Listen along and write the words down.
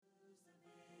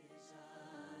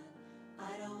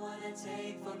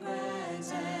take for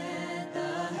granted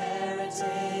the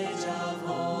heritage of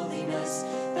holiness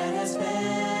that has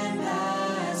been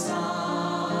passed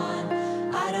on.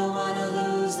 I don't want to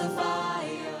lose the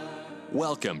fire.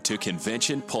 Welcome to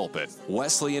Convention Pulpit,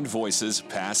 Wesleyan Voices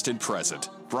Past and Present,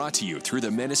 brought to you through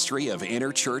the Ministry of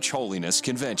Interchurch Holiness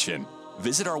Convention.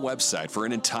 Visit our website for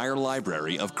an entire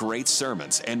library of great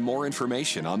sermons and more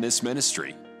information on this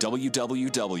ministry,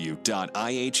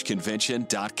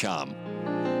 www.ihconvention.com.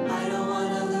 I don't want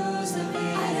to lose the peace.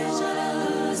 I don't want to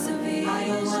lose the peace. I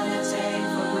don't want to take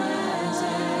for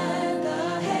granted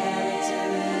the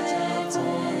heritage of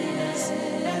holiness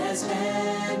that has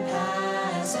been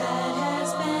passed on.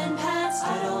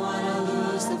 I don't want to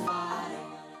lose the fire.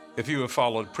 If you have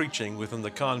followed preaching within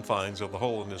the confines of the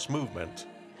holiness movement,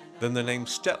 then the name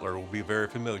Stetler will be very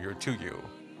familiar to you.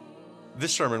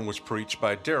 This sermon was preached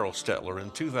by Darrell Stetler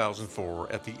in 2004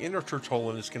 at the Interchurch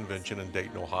Holiness Convention in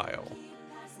Dayton, Ohio.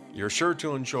 You're sure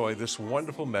to enjoy this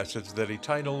wonderful message that he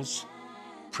titles,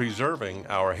 Preserving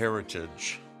Our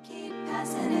Heritage. Keep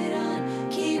passing it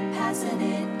on, keep passing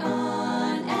it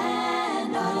on,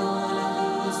 and I don't want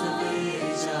to lose the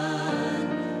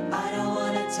vision. I don't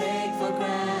want to take for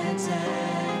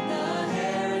granted the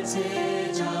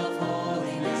heritage of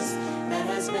holiness that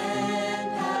has been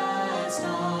passed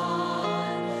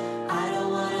on. I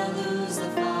don't want to lose the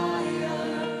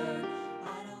fire.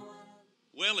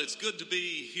 Well, it's good to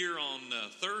be here on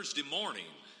Thursday morning,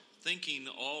 thinking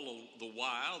all the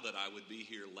while that I would be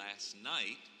here last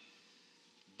night.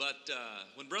 But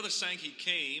when Brother Sankey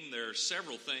came, there are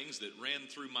several things that ran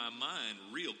through my mind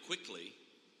real quickly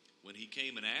when he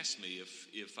came and asked me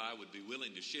if I would be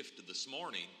willing to shift to this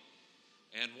morning.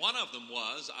 And one of them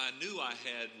was, I knew I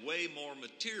had way more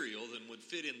material than would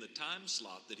fit in the time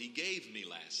slot that he gave me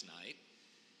last night.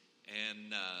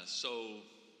 And so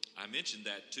I mentioned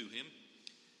that to him.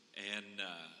 And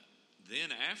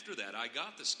then after that, I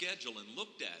got the schedule and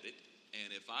looked at it.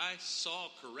 And if I saw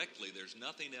correctly, there's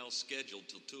nothing else scheduled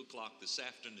till 2 o'clock this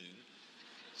afternoon.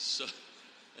 So,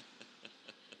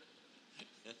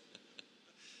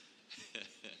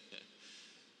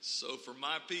 so for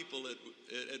my people at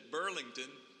Burlington,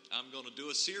 I'm going to do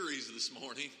a series this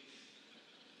morning.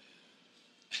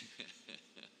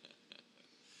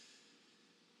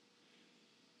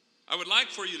 I would like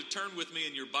for you to turn with me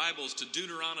in your Bibles to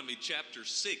Deuteronomy chapter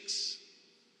 6.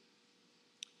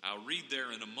 I'll read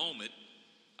there in a moment.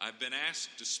 I've been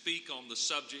asked to speak on the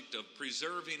subject of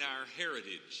preserving our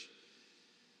heritage.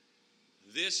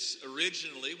 This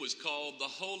originally was called the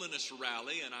Holiness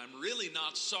Rally, and I'm really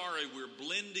not sorry we're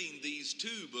blending these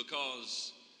two,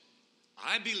 because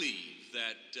I believe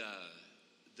that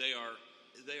they are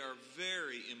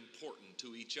very important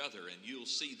to each other, and you'll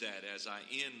see that as I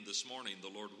end this morning, the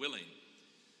Lord willing.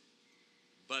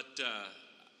 But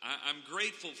I'm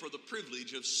grateful for the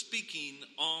privilege of speaking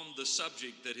on the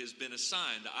subject that has been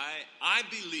assigned. I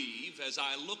believe, as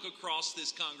I look across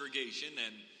this congregation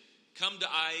and come to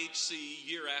IHC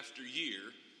year after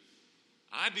year,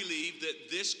 I believe that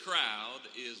this crowd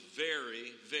is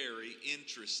very, very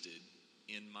interested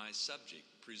in my subject,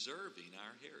 preserving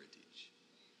our heritage.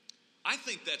 I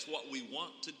think that's what we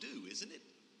want to do, isn't it?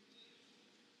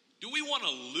 Do we want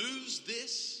to lose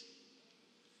this?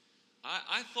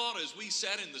 I thought as we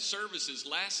sat in the services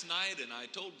last night, and I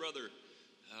told Brother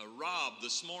Rob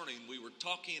this morning, we were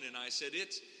talking, and I said,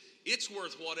 it's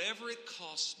worth whatever it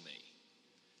cost me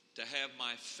to have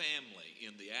my family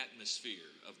in the atmosphere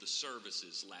of the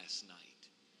services last night.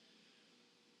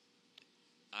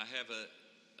 I have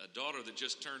a daughter that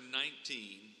just turned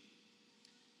 19,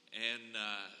 and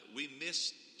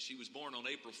she was born on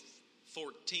April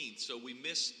 14th, so we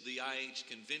missed the IH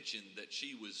convention that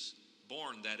she was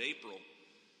born that April.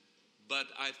 But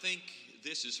I think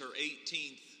this is her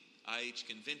 18th IH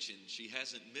convention. She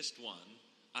hasn't missed one.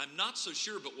 I'm not so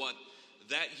sure but what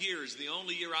that year is the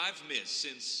only year I've missed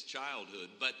since childhood.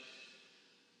 But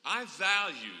I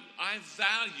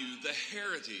value the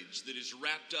heritage that is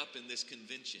wrapped up in this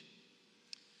convention.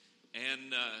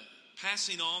 And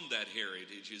passing on that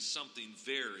heritage is something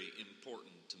very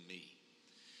important to me.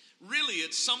 Really,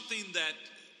 it's something that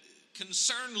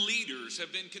concerned leaders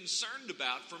have been concerned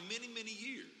about for many, many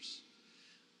years.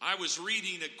 I was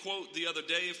reading a quote the other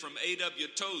day from A.W.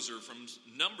 Tozer from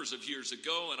numbers of years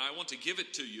ago, and I want to give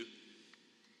it to you.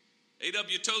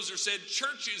 A.W. Tozer said,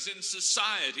 "Churches and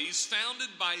societies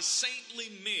founded by saintly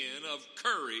men of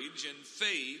courage and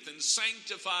faith and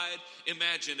sanctified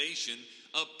imagination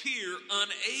appear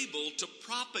unable to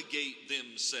propagate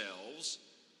themselves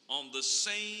on the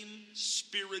same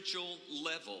spiritual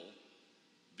level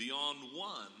beyond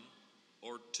one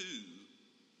or two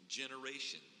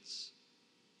generations."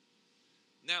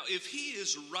 Now, if he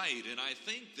is right, and I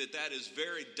think that that is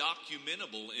very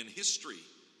documentable in history,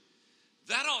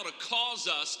 that ought to cause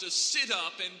us to sit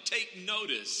up and take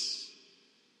notice.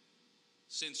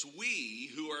 Since we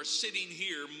who are sitting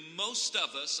here, most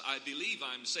of us, I believe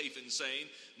I'm safe in saying,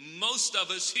 most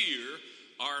of us here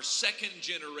are second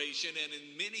generation and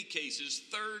in many cases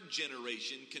third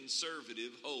generation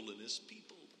conservative holiness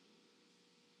people.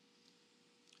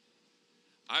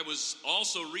 I was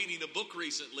also reading a book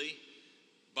recently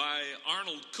by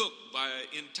Arnold Cook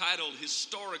entitled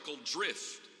Historical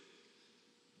Drift.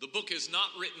 The book is not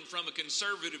written from a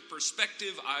conservative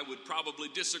perspective. I would probably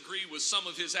disagree with some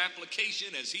of his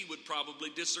application, as he would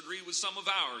probably disagree with some of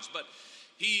ours. But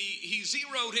he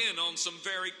zeroed in on some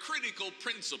very critical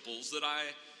principles that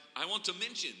I want to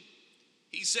mention.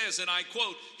 He says, and I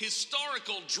quote,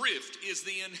 "Historical drift is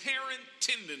the inherent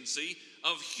tendency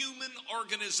of human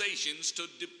organizations to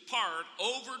depart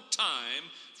over time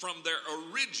from their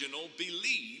original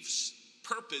beliefs,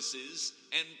 purposes,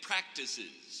 and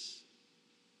practices."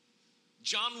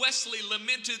 John Wesley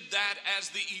lamented that as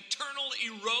the eternal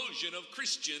erosion of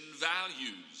Christian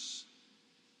values.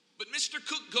 But Mr.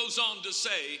 Cook goes on to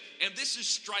say, and this is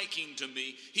striking to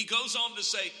me, he goes on to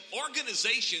say,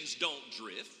 organizations don't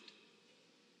drift.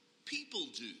 People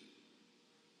do.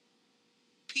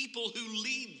 People who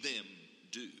lead them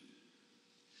do.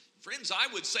 Friends, I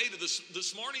would say to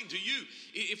this morning to you,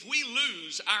 if we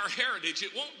lose our heritage,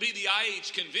 it won't be the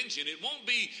IH convention. It won't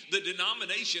be the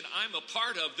denomination I'm a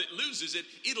part of that loses it.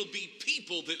 It'll be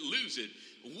people that lose it.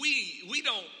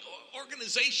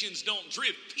 Organizations don't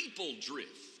drift. People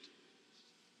drift.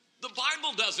 The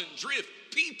Bible doesn't drift.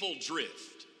 People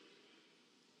drift.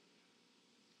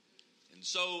 And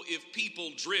so if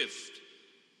people drift,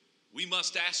 we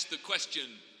must ask the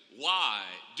question, why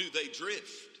do they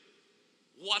drift?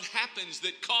 What happens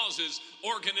that causes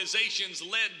organizations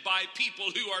led by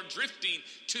people who are drifting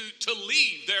to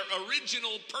leave their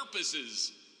original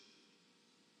purposes?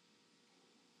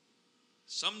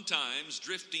 Sometimes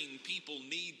drifting people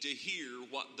need to hear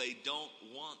what they don't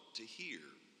want to hear.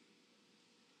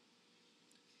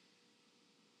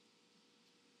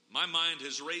 My mind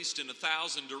has raced in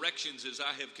 1,000 directions as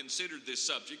I have considered this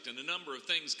subject, and a number of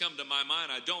things come to my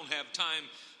mind I don't have time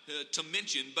to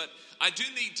mention, but I do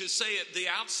need to say at the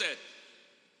outset,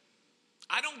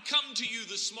 I don't come to you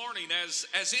this morning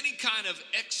as any kind of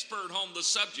expert on the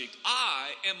subject. I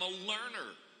am a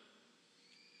learner.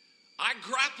 I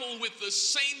grapple with the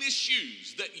same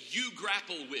issues that you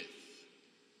grapple with.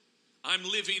 I'm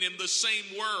living in the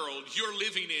same world you're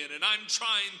living in, and I'm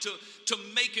trying to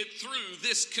make it through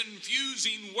this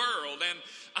confusing world, and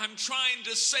I'm trying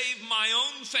to save my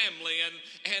own family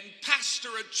and pastor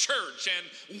a church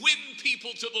and win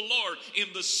people to the Lord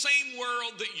in the same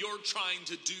world that you're trying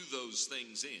to do those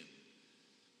things in.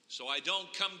 So I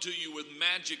don't come to you with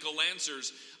magical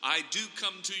answers. I do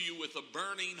come to you with a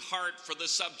burning heart for the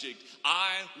subject.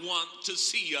 I want to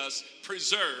see us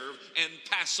preserve and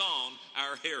pass on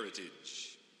our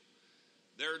heritage.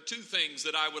 There are two things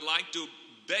that I would like to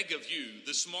beg of you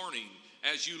this morning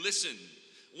as you listen.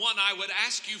 One, I would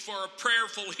ask you for a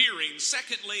prayerful hearing.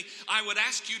 Secondly, I would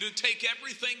ask you to take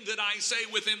everything that I say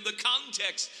within the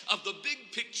context of the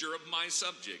big picture of my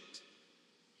subject.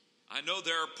 I know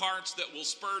there are parts that will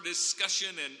spur discussion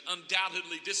and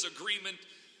undoubtedly disagreement.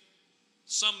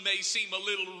 Some may seem a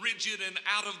little rigid and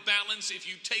out of balance if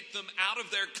you take them out of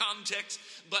their context.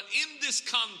 But in this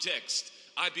context,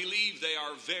 I believe they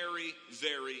are very,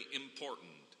 very important.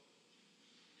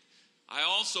 I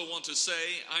also want to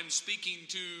say I'm speaking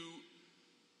to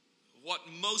what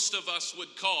most of us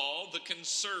would call the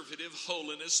conservative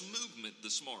holiness movement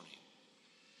this morning.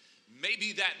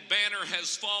 Maybe that banner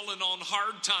has fallen on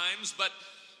hard times, but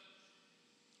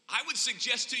I would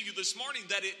suggest to you this morning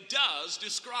that it does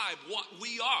describe what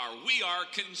we are. We are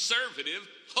conservative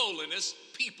holiness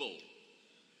people.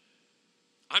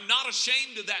 I'm not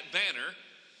ashamed of that banner.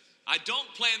 I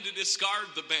don't plan to discard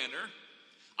the banner.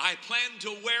 I plan to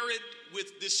wear it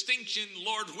with distinction,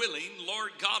 Lord willing,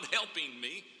 Lord God helping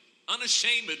me,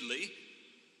 unashamedly.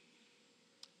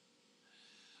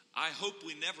 I hope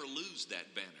we never lose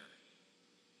that banner.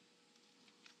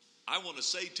 I want to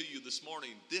say to you this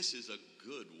morning, this is a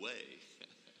good way.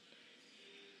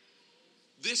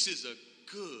 This is a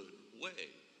good way.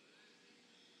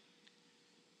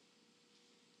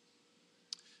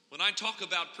 When I talk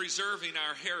about preserving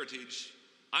our heritage,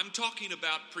 I'm talking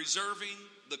about preserving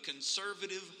the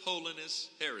conservative holiness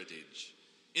heritage.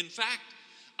 In fact,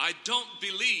 I don't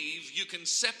believe you can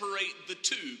separate the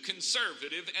two,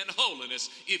 conservative and holiness.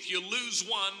 If you lose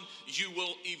one, you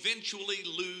will eventually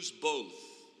lose both.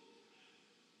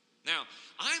 Now,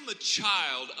 I'm a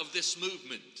child of this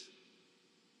movement.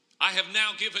 I have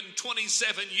now given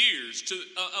 27 years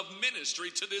of ministry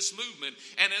to this movement,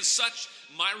 and as such,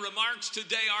 my remarks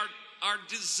today are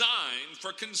designed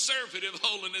for conservative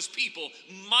holiness people,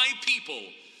 my people.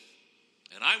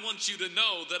 And I want you to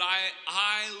know that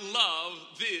I love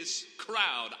this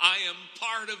crowd. I am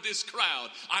part of this crowd.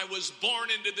 I was born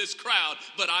into this crowd,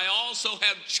 but I also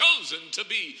have chosen to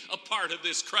be a part of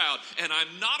this crowd. And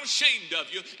I'm not ashamed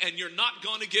of you, and you're not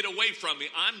going to get away from me.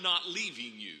 I'm not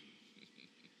leaving you.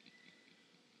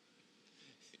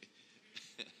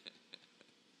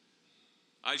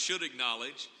 I should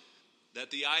acknowledge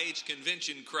that the IH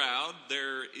convention crowd,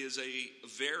 there is a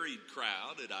varied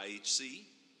crowd at IHC.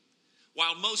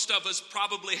 While most of us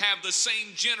probably have the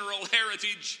same general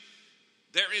heritage,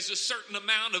 there is a certain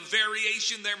amount of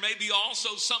variation. There may be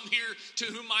also some here to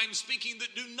whom I'm speaking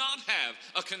that do not have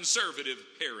a conservative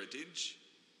heritage.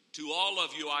 To all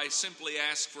of you, I simply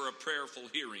ask for a prayerful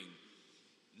hearing.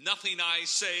 Nothing I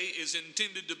say is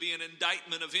intended to be an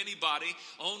indictment of anybody,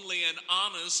 only an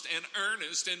honest and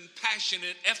earnest and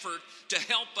passionate effort to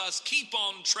help us keep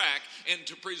on track and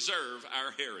to preserve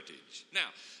our heritage. Now,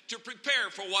 to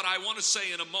prepare for what I want to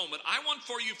say in a moment, I want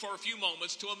for you for a few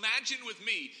moments to imagine with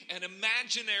me an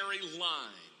imaginary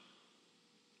line.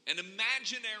 An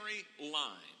imaginary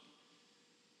line.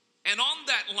 And on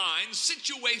that line,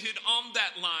 situated on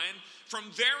that line, from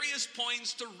various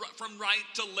points from right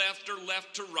to left or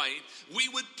left to right, we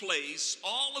would place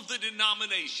all of the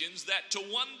denominations that to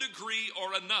one degree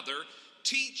or another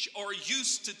teach or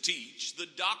used to teach the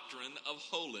doctrine of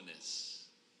holiness.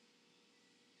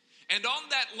 And on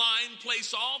that line,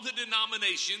 place all the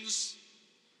denominations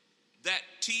that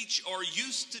teach or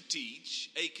used to teach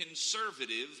a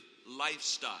conservative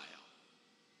lifestyle.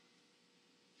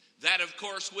 That, of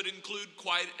course, would include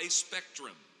quite a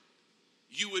spectrum.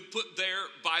 You would put there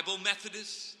Bible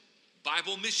Methodist,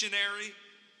 Bible Missionary,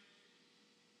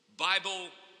 Bible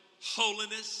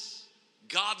Holiness,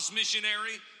 God's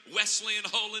Missionary, Wesleyan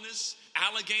Holiness,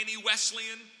 Allegheny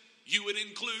Wesleyan. You would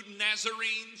include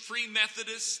Nazarene, Free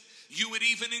Methodist. You would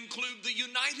even include the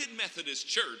United Methodist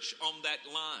Church on that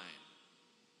line.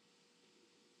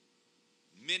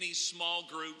 Many small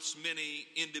groups, many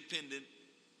independent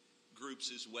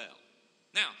groups as well.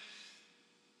 Now,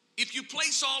 if you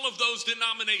place all of those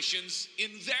denominations in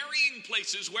varying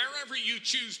places, wherever you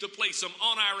choose to place them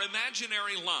on our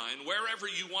imaginary line, wherever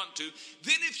you want to,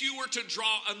 then if you were to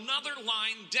draw another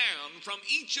line down from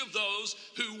each of those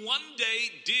who one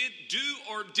day did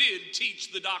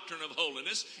teach the doctrine of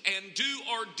holiness and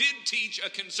did teach a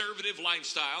conservative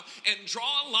lifestyle, and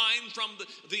draw a line from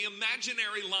the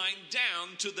imaginary line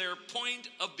down to their point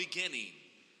of beginning,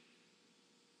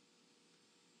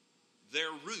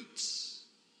 their roots,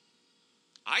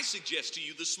 I suggest to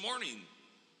you this morning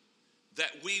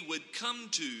that we would come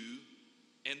to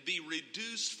and be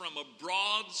reduced from a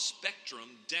broad spectrum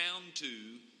down to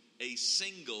a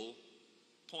single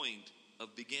point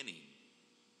of beginning.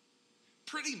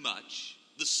 Pretty much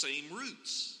the same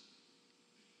roots.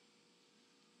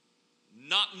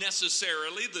 Not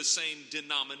necessarily the same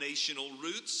denominational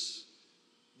roots,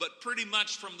 but pretty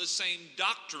much from the same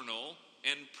doctrinal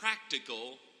and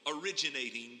practical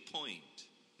originating point.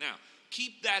 Now,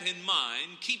 keep that in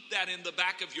mind. Keep that in the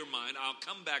back of your mind. I'll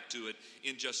come back to it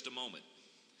in just a moment.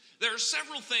 There are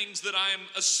several things that I'm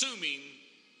assuming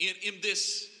in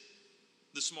this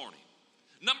morning.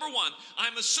 Number one,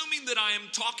 I'm assuming that I am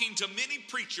talking to many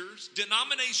preachers,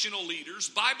 denominational leaders,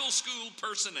 Bible school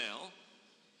personnel.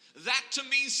 That to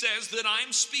me says that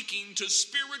I'm speaking to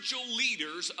spiritual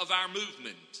leaders of our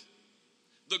movement.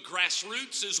 The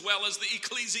grassroots as well as the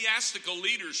ecclesiastical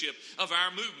leadership of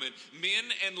our movement.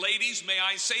 Men and ladies, may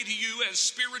I say to you as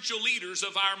spiritual leaders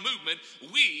of our movement,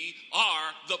 we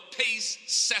are the pace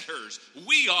setters.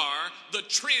 We are the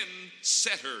trend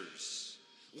setters.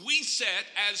 We set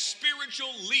as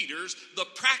spiritual leaders the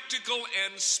practical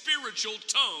and spiritual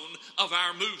tone of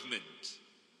our movement.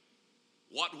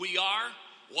 What we are,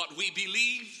 what we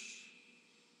believe,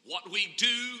 what we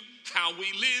do, how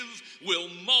we live will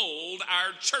mold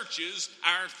our churches,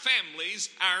 our families,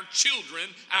 our children,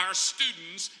 our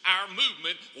students, our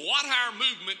movement. What our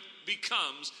movement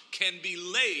becomes can be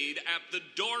laid at the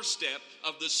doorstep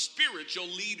of the spiritual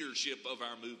leadership of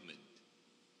our movement.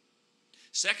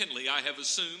 Secondly, I have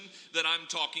assumed that I'm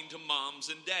talking to moms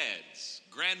and dads,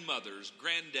 grandmothers,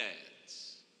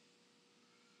 granddads.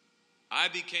 I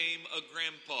became a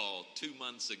grandpa 2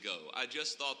 months ago. I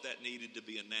just thought that needed to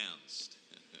be announced.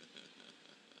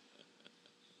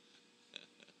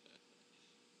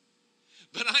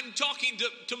 But I'm talking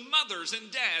to mothers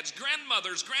and dads,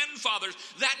 grandmothers, grandfathers.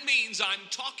 That means I'm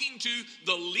talking to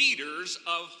the leaders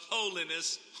of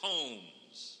holiness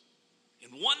homes.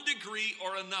 In one degree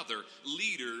or another,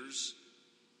 leaders,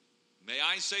 may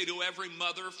I say to every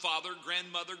mother, father,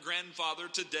 grandmother, grandfather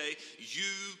today,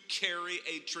 you carry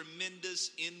a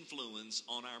tremendous influence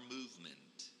on our movement.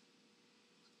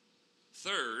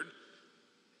 Third,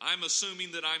 I'm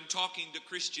assuming that I'm talking to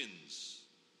Christians.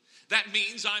 That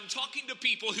means I'm talking to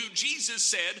people who Jesus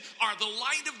said are the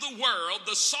light of the world,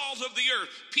 the salt of the earth.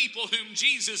 People whom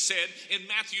Jesus said in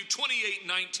Matthew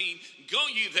 28:19, go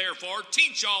ye therefore,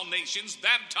 teach all nations,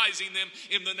 baptizing them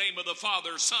in the name of the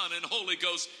Father, Son, and Holy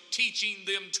Ghost, teaching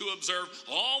them to observe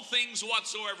all things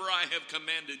whatsoever I have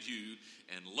commanded you.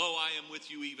 And lo, I am with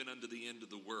you even unto the end of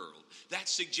the world. That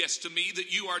suggests to me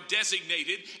that you are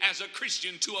designated as a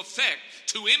Christian to affect,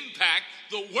 to impact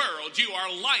the world. You are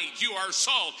light, you are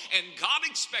salt, and God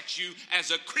expects you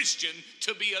as a Christian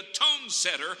to be a tone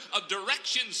setter, a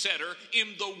direction setter in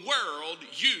the world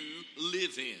you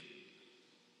live in.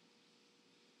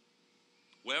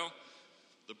 Well,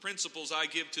 the principles I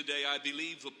give today, I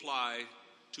believe, apply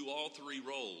to all three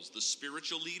roles: the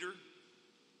spiritual leader,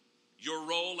 your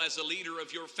role as a leader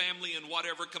of your family in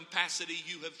whatever capacity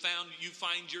you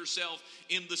find yourself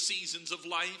in the seasons of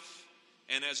life,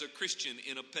 and as a Christian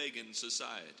in a pagan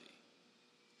society.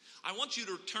 I want you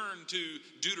to turn to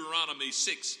Deuteronomy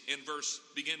 6 and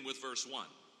begin with verse 1.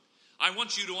 I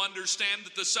want you to understand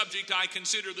that the subject I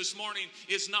consider this morning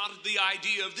is not the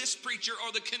idea of this preacher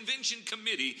or the convention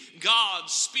committee. God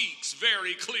speaks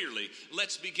very clearly.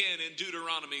 Let's begin in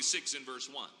Deuteronomy 6 and verse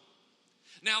 1.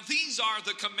 Now these are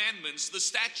the commandments, the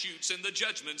statutes, and the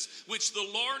judgments which the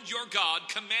Lord your God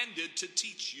commanded to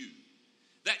teach you,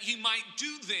 that ye might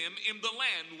do them in the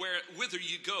land whither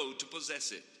ye go to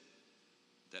possess it,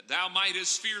 that thou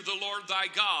mightest fear the Lord thy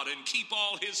God, and keep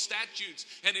all his statutes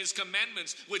and his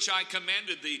commandments which I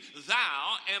commanded thee,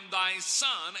 thou and thy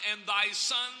son and thy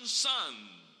son's son.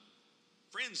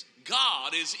 Friends,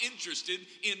 God is interested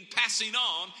in passing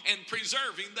on and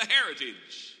preserving the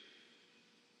heritage.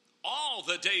 All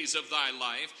the days of thy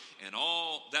life, and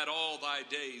all thy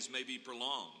days may be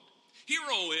prolonged. Hear,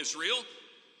 O Israel,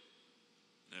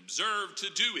 and observe to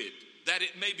do it, that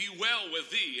it may be well with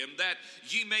thee, and that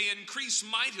ye may increase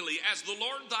mightily, as the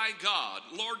Lord thy God,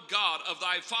 Lord God of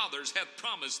thy fathers, hath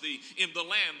promised thee, in the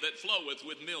land that floweth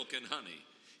with milk and honey.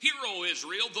 Hear, O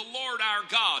Israel, the Lord our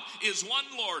God is one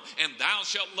Lord, and thou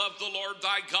shalt love the Lord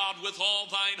thy God with all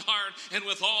thine heart, and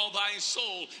with all thy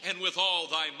soul, and with all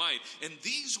thy might. And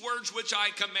these words which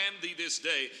I command thee this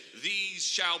day, these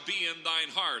shall be in thine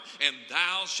heart, and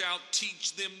thou shalt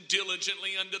teach them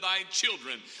diligently unto thy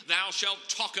children. Thou shalt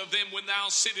talk of them when thou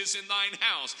sittest in thine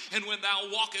house, and when thou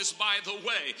walkest by the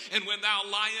way, and when thou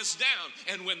liest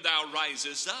down, and when thou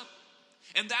risest up.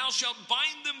 And thou shalt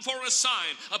bind them for a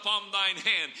sign upon thine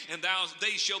hand, and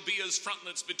they shall be as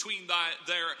frontlets between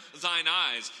thine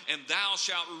eyes. And thou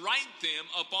shalt write them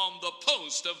upon the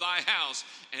post of thy house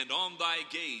and on thy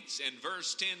gates. And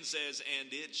verse 10 says, and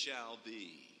it shall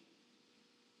be.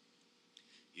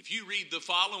 If you read the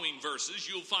following verses,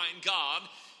 you'll find God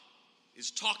is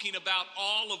talking about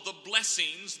all of the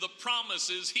blessings, the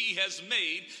promises he has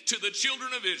made to the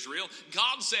children of Israel.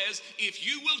 God says, if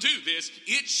you will do this,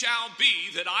 it shall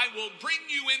be that I will bring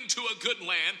you into a good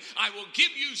land. I will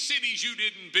give you cities you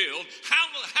didn't build,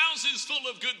 houses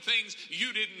full of good things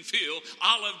you didn't fill,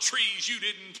 olive trees you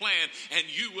didn't plant, and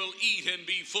you will eat and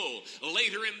be full.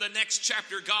 Later in the next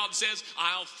chapter, God says,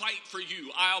 I'll fight for you.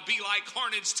 I'll be like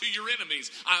hornets to your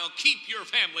enemies. I'll keep your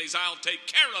families. I'll take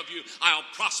care of you. I'll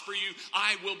prosper you.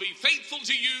 I will be faithful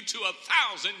to you to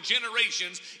 1,000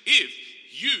 generations if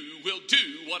you will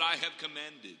do what I have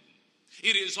commanded.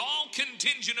 It is all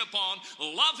contingent upon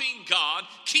loving God,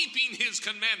 keeping his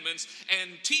commandments,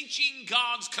 and teaching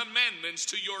God's commandments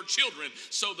to your children.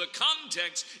 So the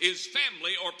context is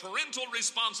family or parental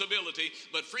responsibility.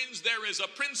 But friends, there is a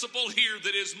principle here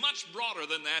that is much broader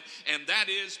than that, and that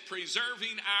is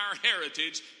preserving our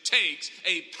heritage takes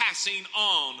a passing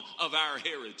on of our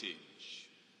heritage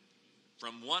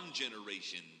from one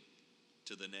generation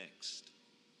to the next.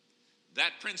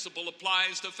 That principle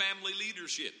applies to family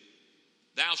leadership.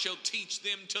 Thou shalt teach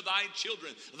them to thy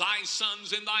children, thy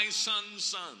sons and thy sons'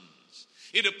 sons.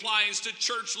 It applies to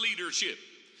church leadership.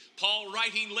 Paul,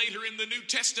 writing later in the New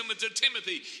Testament to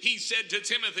Timothy, he said to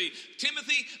Timothy,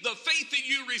 Timothy, the faith that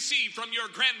you received from your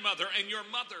grandmother and your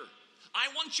mother, I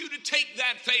want you to take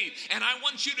that faith and I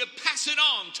want you to pass it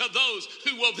on to those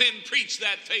who will then preach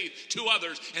that faith to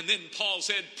others. And then Paul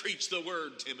said, preach the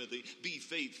word, Timothy. Be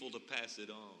faithful to pass it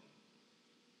on.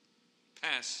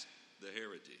 Pass the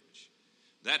heritage.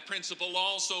 That principle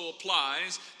also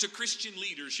applies to Christian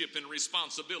leadership and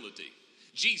responsibility.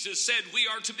 Jesus said we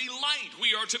are to be light,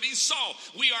 we are to be salt,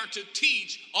 we are to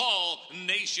teach all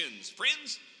nations.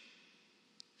 Friends,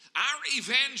 our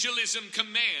evangelism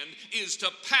command is to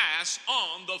pass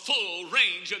on the full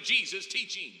range of Jesus'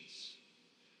 teachings.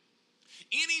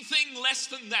 Anything less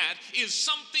than that is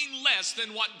something less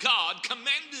than what God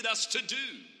commanded us to do.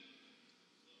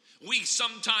 We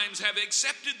sometimes have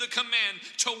accepted the command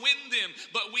to win them,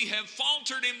 but we have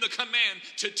faltered in the command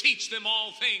to teach them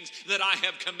all things that I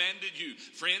have commanded you.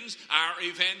 Friends, our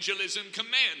evangelism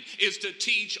command is to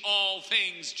teach all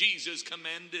things Jesus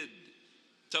commanded,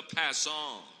 to pass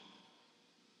on.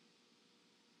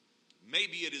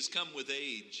 Maybe it has come with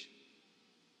age.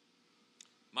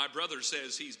 My brother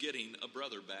says he's getting a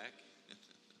brother back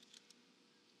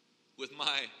with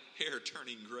my hair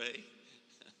turning gray.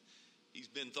 He's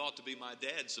been thought to be my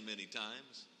dad so many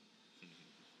times.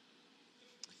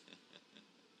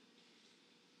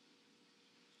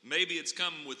 Maybe it's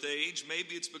come with age.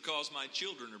 Maybe it's because my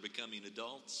children are becoming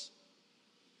adults.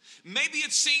 Maybe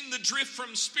it's seen the drift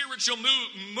from spiritual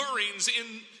moorings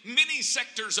in many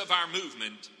sectors of our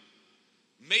movement.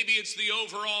 Maybe it's the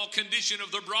overall condition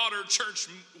of the broader church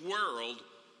world.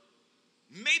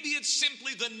 Maybe it's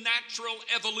simply the natural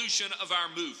evolution of our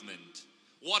movement.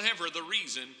 Whatever the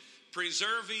reason,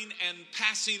 preserving and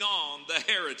passing on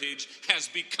the heritage has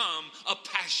become a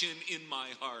passion in my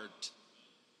heart.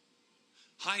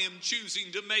 I am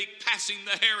choosing to make passing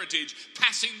the heritage,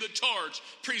 passing the torch,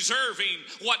 preserving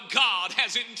what God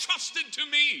has entrusted to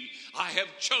me. I have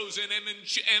chosen and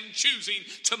am choosing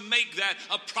to make that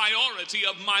a priority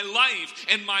of my life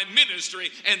and my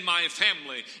ministry and my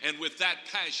family. And with that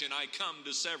passion, I come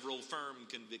to several firm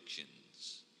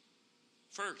convictions.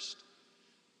 First,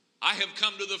 I have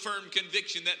come to the firm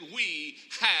conviction that we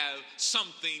have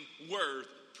something worth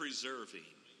preserving.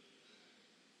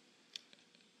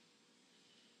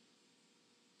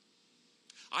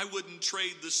 I wouldn't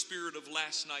trade the spirit of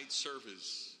last night's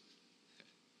service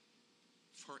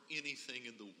for anything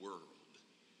in the world.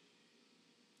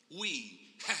 We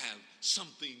have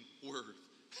something worth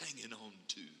hanging on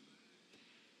to.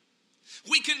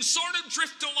 We can sort of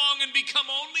drift along and become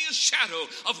only a shadow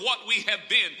of what we have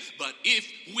been. But if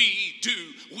we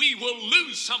do, we will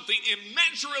lose something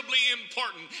immeasurably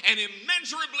important and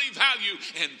immeasurably valuable.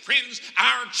 And friends,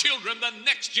 our children, the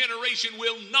next generation,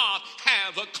 will not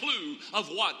have a clue of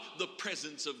what the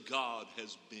presence of God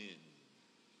has been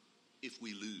if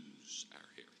we lose our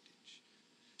heritage.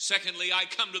 Secondly, I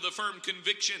come to the firm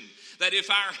conviction that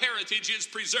if our heritage is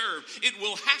preserved, it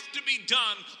will have to be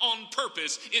done on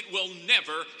purpose. It will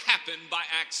never happen by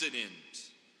accident.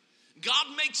 God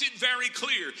makes it very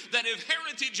clear that if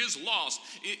heritage is lost,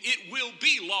 it will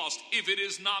be lost if it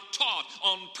is not taught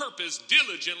on purpose,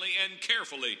 diligently and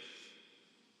carefully.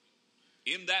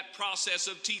 In that process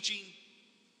of teaching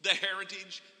the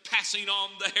heritage, passing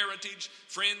on the heritage,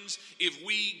 friends, if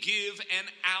we give an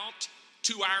out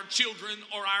to our children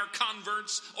or our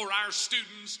converts or our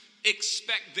students,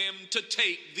 expect them to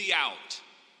take the out.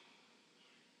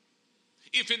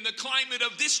 If in the climate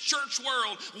of this church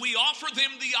world we offer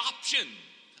them the option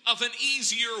of an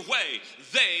easier way,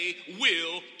 they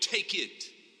will take it.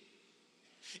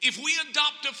 If we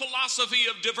adopt a philosophy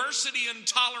of diversity and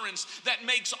tolerance that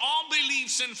makes all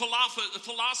beliefs and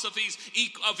philosophies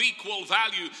of equal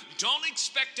value, don't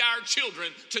expect our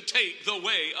children to take the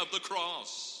way of the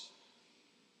cross.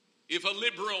 If a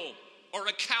liberal or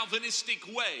a Calvinistic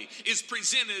way is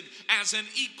presented as an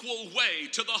equal way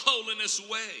to the holiness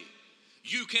way,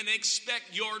 you can expect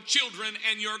your children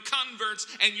and your converts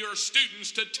and your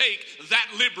students to take that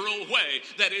liberal way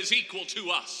that is equal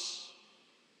to us.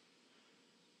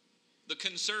 The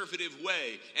conservative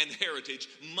way and heritage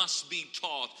must be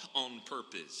taught on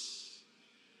purpose.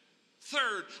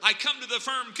 Third, I come to the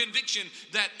firm conviction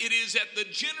that it is at the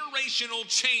generational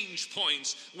change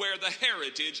points where the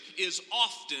heritage is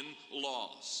often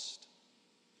lost.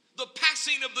 The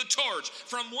passing of the torch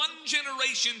from one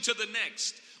generation to the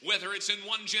next, whether it's in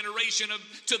one generation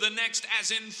to the next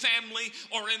as in family,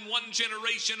 or in one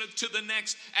generation to the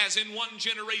next as in one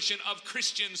generation of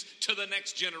Christians to the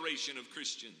next generation of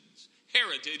Christians.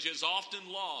 Heritage is often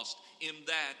lost in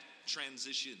that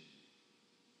transition.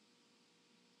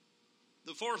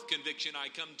 The fourth conviction I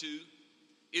come to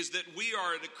is that we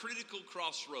are at a critical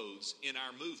crossroads in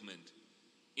our movement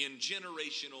in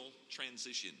generational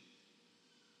transition.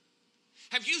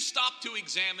 Have you stopped to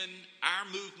examine our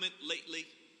movement lately?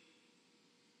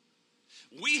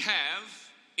 We have,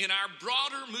 in our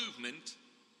broader movement,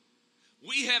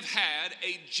 we have had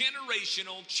a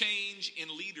generational change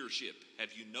in leadership.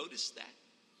 Have you noticed that?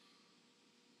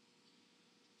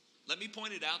 Let me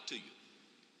point it out to you.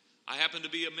 I happen to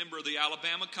be a member of the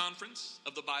Alabama Conference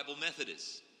of the Bible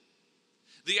Methodists.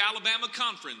 The Alabama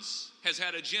Conference has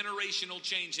had a generational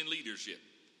change in leadership.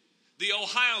 The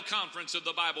Ohio Conference of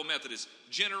the Bible Methodists,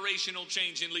 generational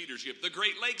change in leadership. The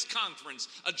Great Lakes Conference,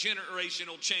 a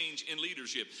generational change in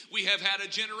leadership. We have had a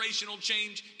generational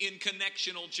change in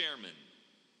connectional chairmen.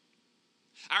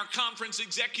 Our conference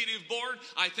executive board,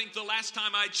 I think the last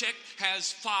time I checked,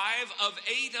 has 5 of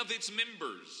 8 of its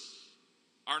members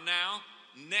are now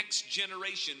next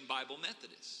generation Bible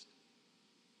Methodists.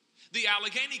 The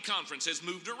Allegheny Conference has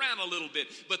moved around a little bit,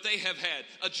 but they have had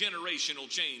a generational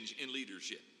change in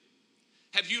leadership.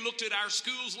 Have you looked at our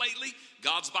schools lately?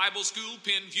 God's Bible School,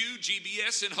 Penview,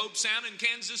 GBS, and Hope Sound, and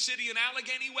Kansas City, and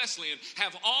Allegheny Wesleyan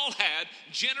have all had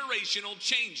generational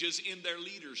changes in their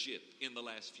leadership in the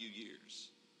last few years.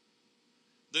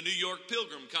 The New York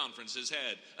Pilgrim Conference has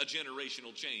had a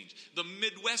generational change. The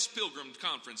Midwest Pilgrim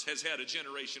Conference has had a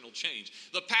generational change.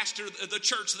 The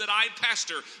church that I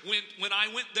pastor, when I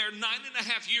went there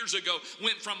 9.5 years ago,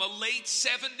 went from a late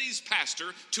 70s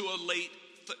pastor to a late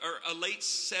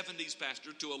 70s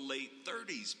pastor to a late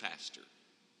 30s pastor.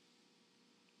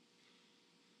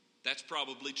 That's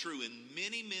probably true in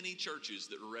many, many churches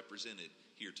that are represented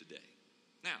here today.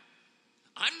 Now,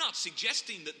 I'm not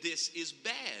suggesting that this is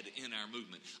bad in our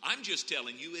movement. I'm just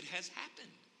telling you it has happened.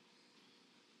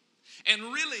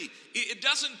 And really, it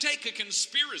doesn't take a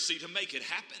conspiracy to make it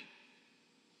happen.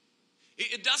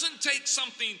 It doesn't take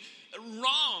something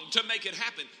wrong to make it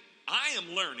happen. I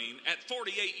am learning at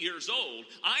 48 years old,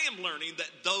 I am learning that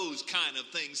those kind of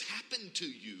things happen to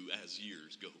you as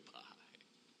years go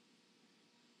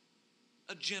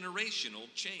by. A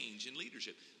generational change in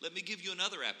leadership. Let me give you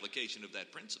another application of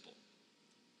that principle.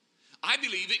 I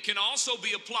believe it can also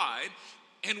be applied,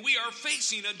 and we are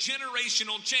facing a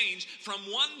generational change from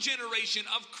one generation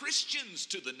of Christians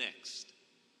to the next.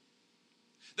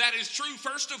 That is true,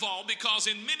 first of all, because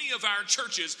in many of our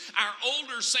churches, our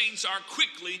older saints are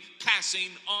quickly passing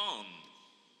on.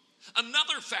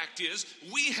 Another fact is,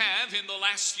 we have in the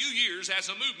last few years as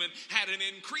a movement had an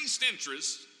increased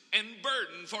interest and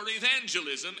burden for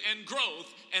evangelism and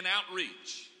growth and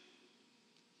outreach.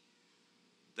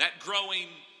 That growing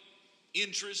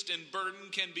interest and burden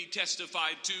can be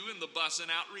testified to in the bus and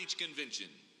outreach convention.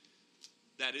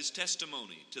 That is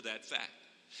testimony to that fact.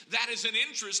 That is an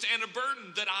interest and a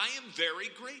burden that I am very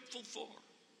grateful for.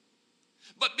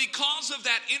 But because of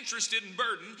that interest and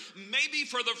burden, maybe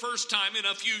for the first time in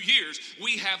a few years,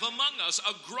 we have among us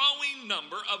a growing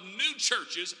number of new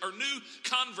churches, or new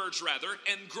converts rather,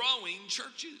 and growing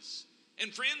churches.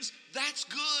 And friends, that's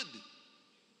good.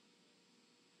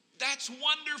 That's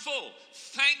wonderful.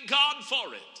 Thank God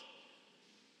for it.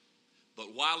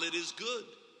 But while it is good,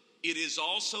 it is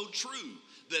also true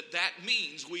that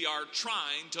means we are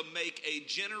trying to make a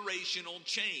generational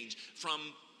change from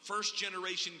first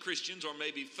generation Christians, or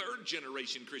maybe third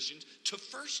generation Christians, to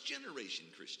first generation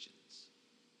Christians.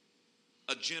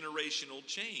 A generational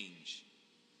change.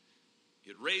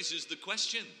 It raises the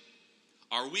question,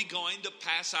 are we going to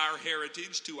pass our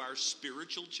heritage to our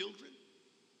spiritual children?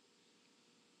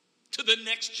 To the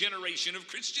next generation of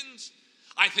Christians?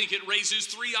 I think it raises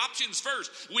 3 options.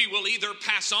 First, we will either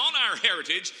pass on our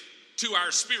heritage to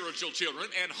our spiritual children,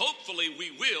 and hopefully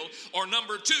we will, or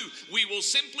number 2, we will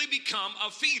simply become a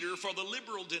feeder for the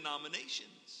liberal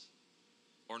denominations.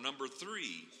 Or number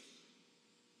 3,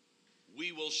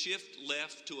 we will shift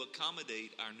left to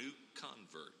accommodate our new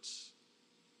converts.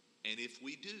 And if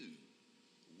we do,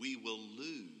 we will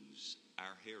lose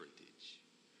our heritage.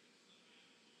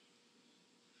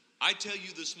 I tell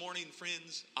you this morning,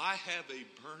 friends, I have a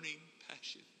burning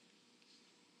passion.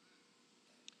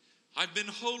 I've been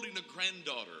holding a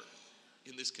granddaughter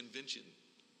in this convention,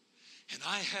 and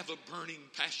I have a burning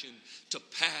passion to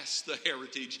pass the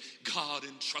heritage God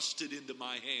entrusted into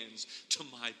my hands to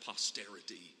my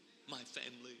posterity, my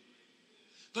family.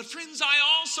 But friends, I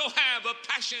also have a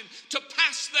passion to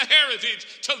pass the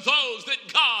heritage to those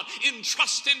that God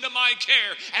entrusts into my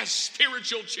care as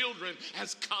spiritual children,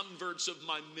 as converts of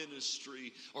my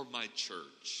ministry or my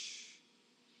church.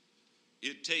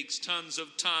 It takes tons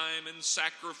of time and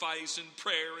sacrifice and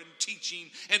prayer and teaching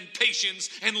and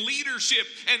patience and leadership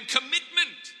and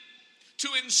commitment to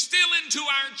instill into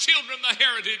our children the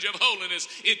heritage of holiness.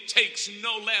 It takes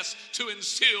no less to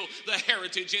instill the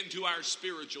heritage into our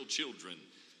spiritual children.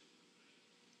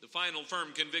 The final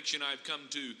firm conviction I've come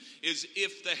to is,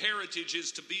 if the heritage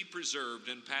is to be preserved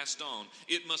and passed on,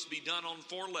 it must be done on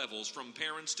 4 levels, from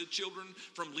parents to children,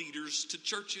 from leaders to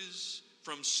churches,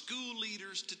 from school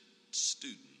leaders to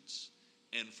students,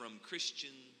 and from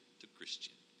Christian to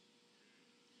Christian.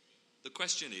 The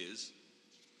question is,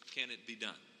 can it be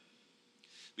done?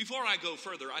 Before I go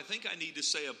further, I think I need to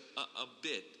say a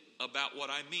bit about what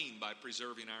I mean by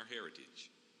preserving our heritage.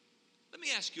 Let me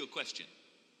ask you a question.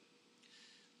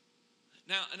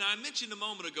 Now, and I mentioned a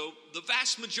moment ago, the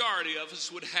vast majority of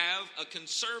us would have a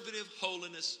conservative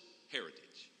holiness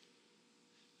heritage.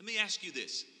 Let me ask you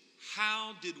this.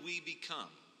 How did we become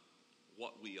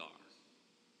what we are?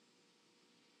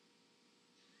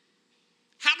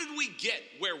 How did we get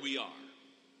where we are?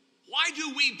 Why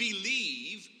do we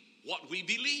believe what we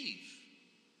believe?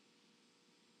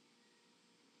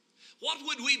 What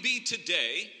would we be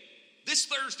today, this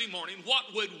Thursday morning? What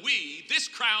would we, this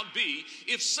crowd, be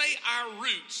if, say, our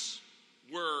roots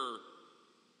were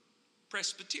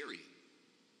Presbyterian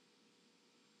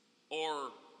or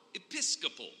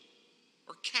Episcopal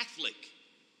or Catholic?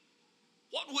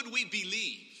 What would we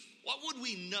believe? What would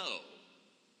we know?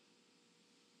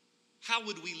 How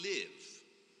would we live?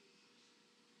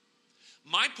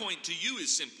 My point to you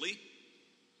is simply,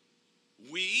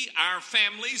 we, our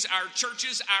families, our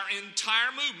churches, our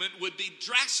entire movement would be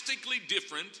drastically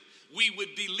different. We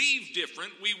would believe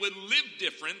different. We would live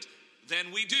different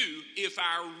than we do if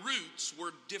our roots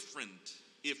were different,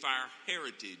 if our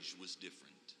heritage was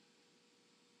different.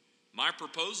 My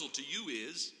proposal to you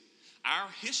is, our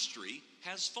history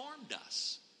has formed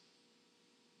us.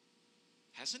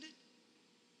 Hasn't it?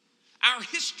 Our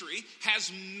history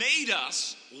has made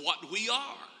us what we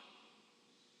are.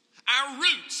 Our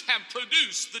roots have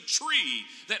produced the tree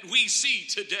that we see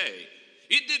today.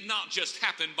 It did not just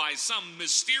happen by some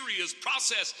mysterious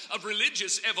process of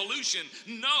religious evolution.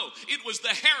 No, it was the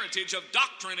heritage of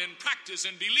doctrine and practice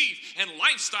and belief and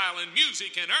lifestyle and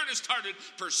music and earnest-hearted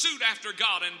pursuit after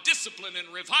God and discipline and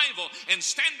revival and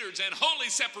standards and holy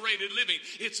separated living.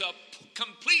 It's a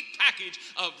complete package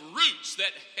of roots,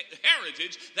 that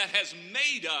heritage that has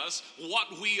made us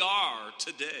what we are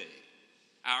today.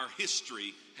 Our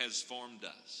history has formed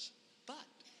us. But,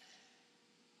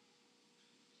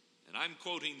 and I'm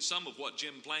quoting some of what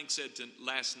Jim Plank said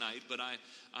last night, but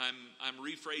I'm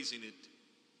rephrasing it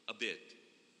a bit.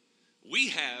 We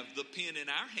have the pen in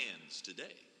our hands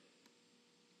today.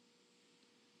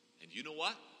 And you know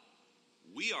what?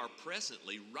 We are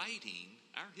presently writing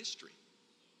our history.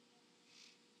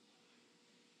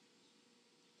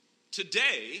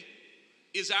 Today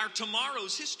is our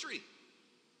tomorrow's history.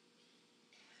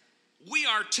 We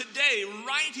are today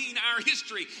writing our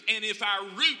history, and if our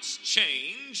roots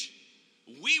change,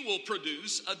 we will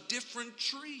produce a different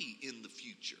tree in the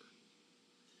future.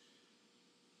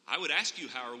 I would ask you,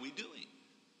 how are we doing?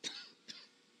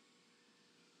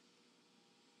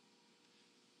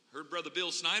 Heard Brother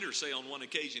Bill Snyder say on one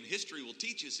occasion, history will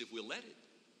teach us if we'll let it.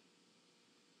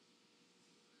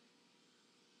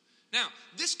 Now,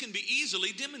 this can be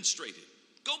easily demonstrated.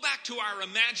 Go back to our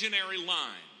imaginary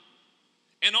line.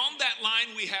 And on that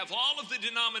line, we have all of the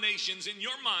denominations in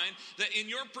your mind, that in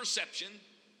your perception,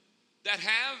 that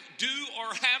do or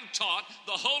have taught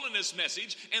the holiness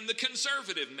message and the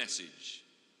conservative message.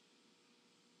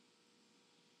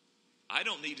 I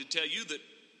don't need to tell you that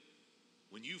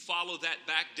when you follow that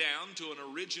back down to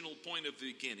an original point of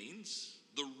beginnings,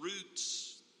 the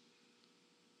roots,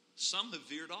 some have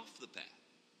veered off the path.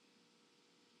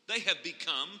 They have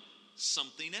become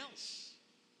something else.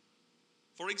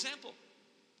 For example,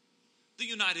 the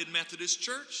United Methodist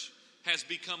Church has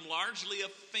become largely a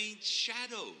faint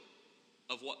shadow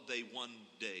of what they one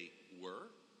day were.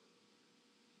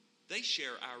 They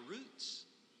share our roots.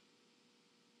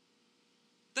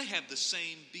 They have the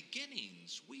same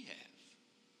beginnings we have.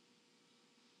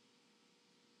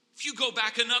 If you go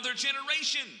back another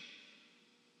generation,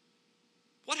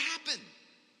 what happened?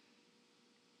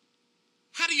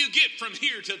 How do you get from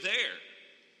here to there?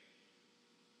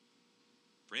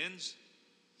 Friends,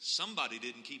 somebody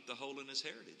didn't keep the holiness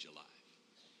heritage alive.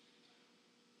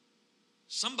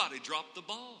 Somebody dropped the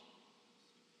ball.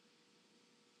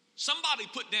 Somebody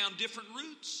put down different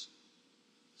roots.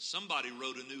 Somebody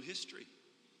wrote a new history.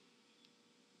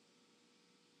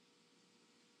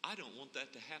 I don't want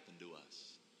that to happen to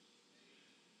us.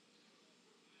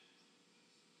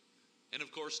 And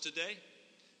of course today,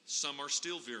 some are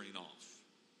still veering off.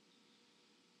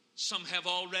 Some have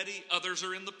already, others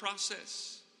are in the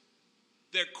process.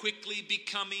 They're quickly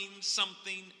becoming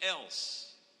something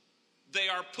else. They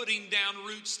are putting down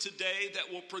roots today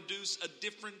that will produce a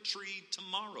different tree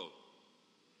tomorrow.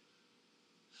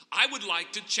 I would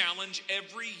like to challenge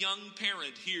every young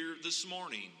parent here this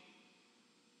morning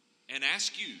and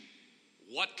ask you,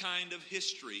 what kind of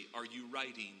history are you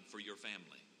writing for your family?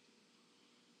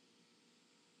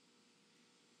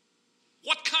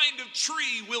 What kind of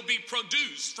tree will be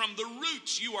produced from the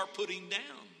roots you are putting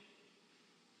down?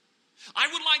 I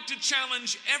would like to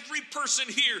challenge every person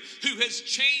here who has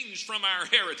changed from our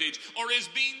heritage or is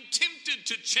being tempted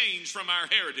to change from our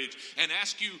heritage and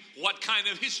ask you, what kind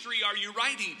of history are you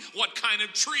writing? What kind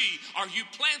of tree are you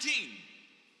planting?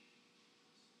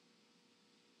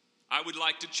 I would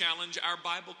like to challenge our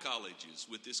Bible colleges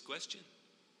with this question.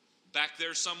 Back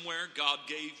there somewhere, God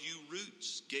gave you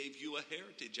roots, gave you a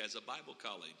heritage as a Bible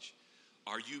college.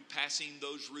 Are you passing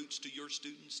those roots to your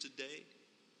students today?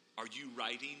 Are you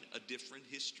writing a different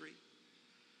history?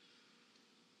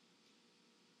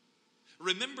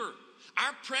 Remember,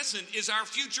 our present is our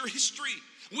future history.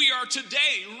 We are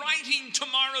today writing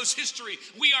tomorrow's history.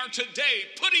 We are today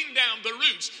putting down the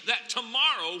roots that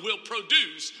tomorrow will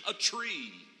produce a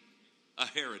tree, a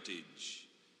heritage.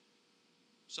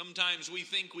 Sometimes we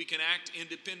think we can act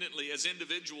independently as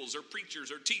individuals or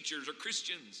preachers or teachers or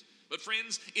Christians. But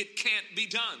friends, it can't be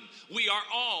done. We are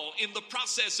all in the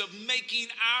process of making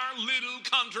our little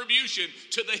contribution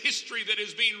to the history that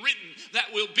is being written that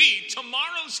will be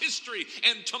tomorrow's history,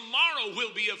 and tomorrow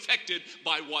will be affected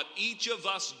by what each of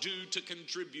us do to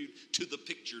contribute to the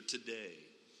picture today.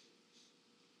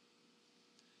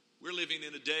 We're living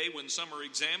in a day when some are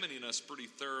examining us pretty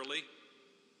thoroughly.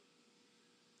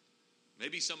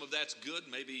 Maybe some of that's good,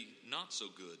 maybe not so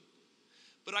good.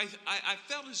 But I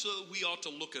felt as though we ought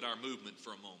to look at our movement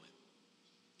for a moment.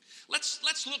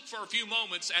 Let's look for a few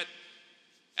moments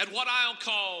at what I'll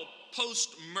call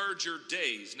post-merger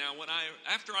days. Now,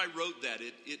 after I wrote that,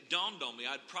 it dawned on me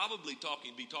I'd probably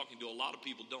be talking to a lot of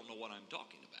people who don't know what I'm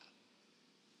talking about.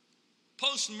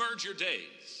 Post-merger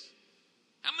days.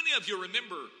 How many of you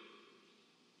remember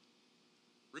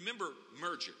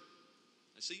merger?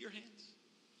 I see your hands.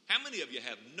 How many of you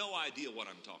have no idea what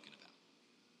I'm talking about?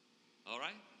 All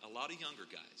right, a lot of younger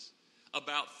guys.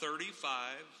 About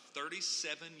 35,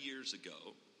 37 years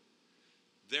ago,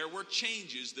 there were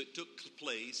changes that took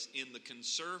place in the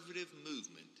conservative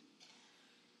movement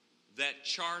that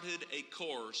charted a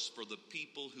course for the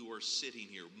people who are sitting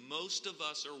here. Most of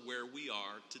us are where we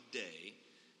are today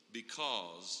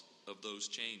because of those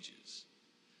changes.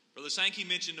 Brother Sankey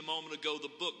mentioned a moment ago the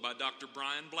book by Dr.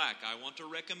 Brian Black. I want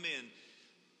to recommend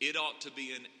it. Ought to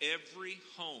be in every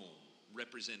home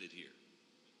represented here.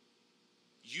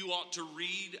 You ought to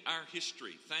read our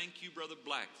history. Thank you, Brother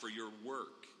Black, for your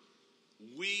work.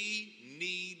 We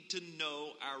need to know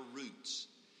our roots.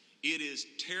 It is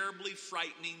terribly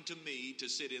frightening to me to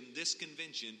sit in this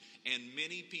convention and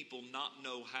many people not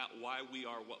know why we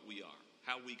are what we are,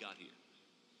 how we got here.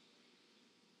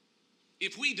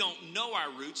 If we don't know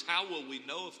our roots, how will we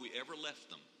know if we ever left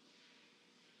them?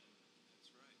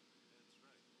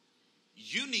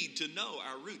 You need to know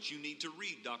our roots. You need to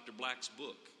read Dr. Black's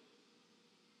book.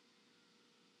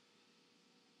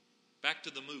 Back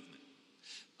to the movement.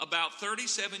 About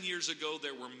 37 years ago,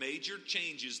 there were major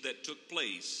changes that took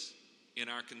place in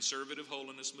our conservative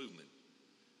holiness movement.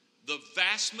 The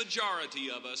vast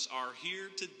majority of us are here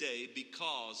today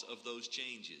because of those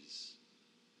changes.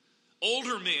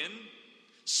 Older men,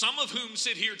 some of whom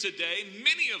sit here today,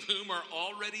 many of whom are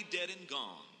already dead and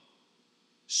gone.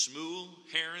 Smool,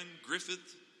 Heron,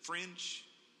 Griffith, French,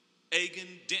 Egan,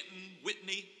 Denton,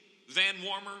 Whitney, Van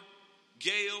Warmer,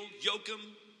 Gale, Yoakum,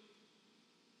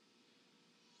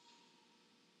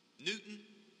 Newton,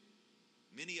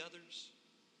 many others.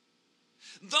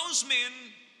 Those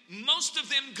men, most of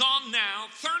them gone now,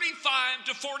 35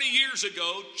 to 40 years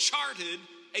ago, charted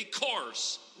a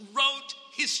course, wrote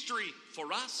history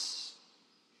for us.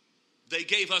 They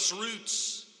gave us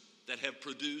roots that have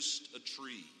produced a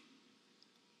tree.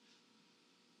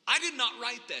 I did not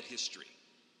write that history.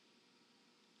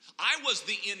 I was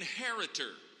the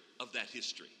inheritor of that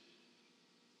history.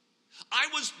 I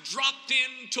was dropped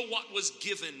into what was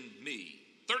given me.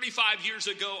 35 years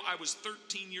ago, I was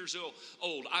 13 years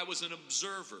old. I was an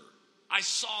observer. I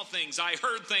saw things, I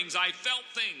heard things, I felt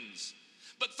things.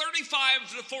 But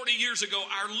 35 to 40 years ago,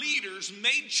 our leaders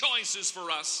made choices for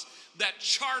us that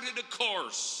charted a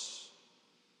course.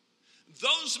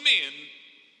 Those men,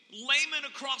 laymen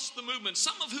across the movement,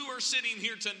 some of who are sitting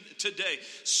here today,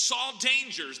 saw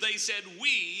dangers. They said,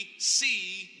 we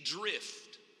see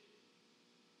drift.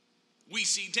 We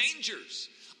see dangers.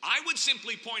 I would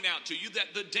simply point out to you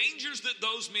that the dangers that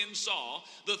those men saw,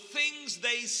 the things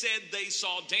they said they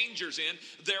saw dangers in,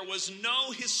 there was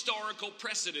no historical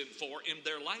precedent for in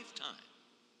their lifetime.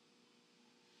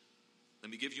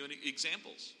 Let me give you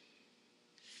examples.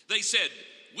 They said,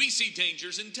 we see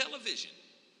dangers in television.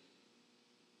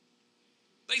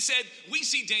 They said, we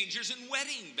see dangers in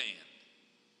wedding band.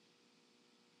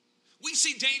 We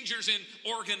see dangers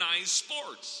in organized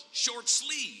sports, short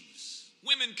sleeves,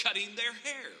 women cutting their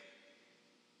hair.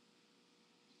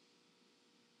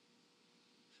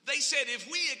 They said if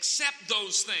we accept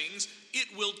those things, it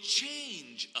will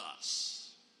change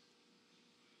us.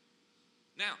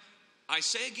 Now, I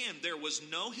say again, there was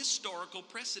no historical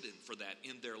precedent for that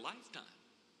in their lifetime.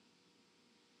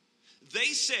 They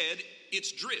said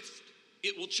it's drift.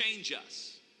 It will change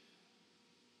us.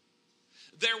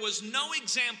 There was no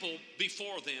example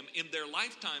before them in their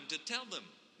lifetime to tell them.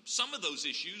 Some of those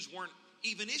issues weren't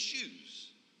even issues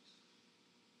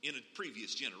in a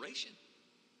previous generation.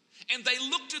 And they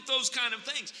looked at those kind of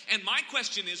things. And my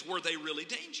question is, were they really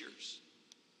dangers?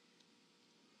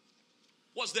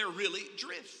 Was there really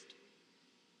drift?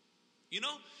 You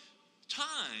know,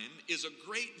 time is a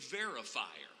great verifier.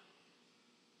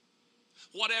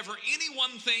 Whatever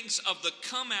anyone thinks of the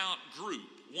come out group,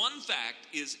 one fact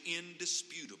is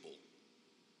indisputable.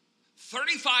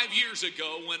 35 years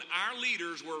ago, when our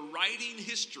leaders were writing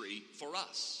history for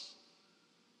us,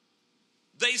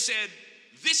 they said,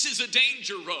 this is a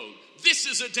danger road. This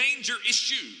is a danger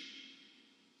issue.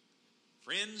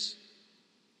 Friends,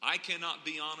 I cannot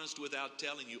be honest without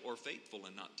telling you, or faithful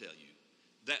and not tell you,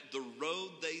 that the road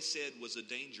they said was a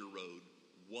danger road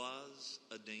was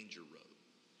a danger road.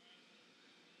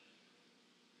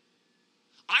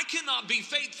 I cannot be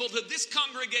faithful to this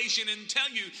congregation and tell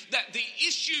you that the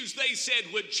issues they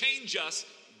said would change us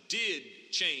did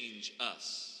change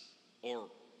us, or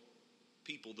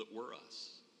people that were us.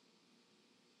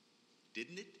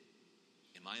 Didn't it?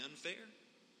 Am I unfair?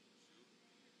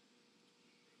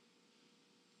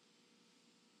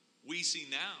 We see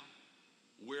now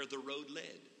where the road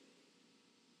led.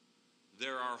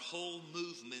 There are whole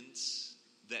movements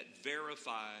that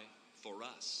verify for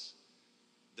us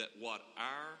that what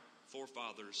our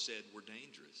forefathers said were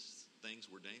dangerous, things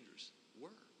were dangerous, were.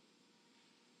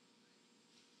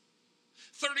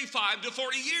 35 to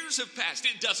 40 years have passed.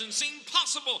 It doesn't seem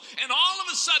possible. And all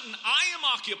of a sudden, I am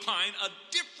occupying a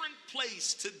different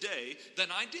place today than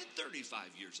I did 35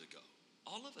 years ago.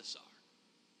 All of us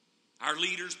are. Our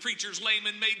leaders, preachers,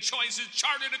 laymen made choices,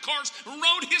 charted a course,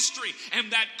 wrote history,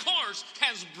 and that course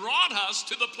has brought us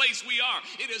to the place we are.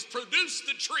 It has produced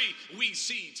the tree we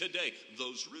see today.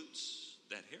 Those roots,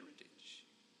 that heritage.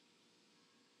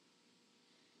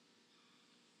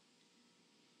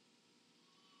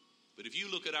 But if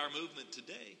you look at our movement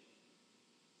today,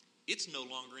 it's no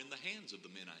longer in the hands of the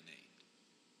men I named.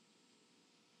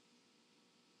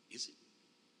 Is it?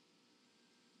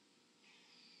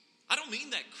 I don't mean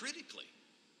that critically.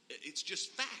 It's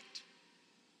just fact.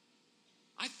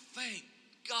 I thank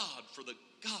God for the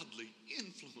godly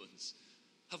influence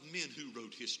of men who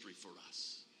wrote history for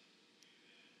us.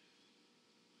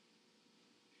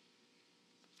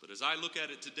 But as I look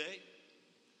at it today,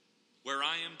 where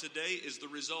I am today is the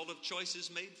result of choices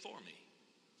made for me.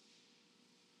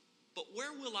 But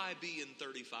where will I be in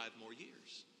 35 more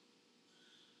years?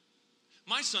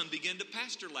 My son began to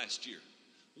pastor last year.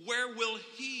 Where will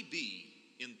he be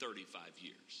in 35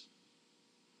 years?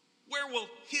 Where will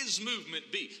his movement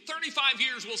be? 35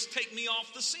 years will take me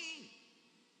off the scene.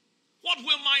 What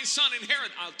will my son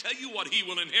inherit? I'll tell you what he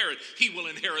will inherit. He will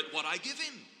inherit what I give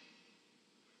him.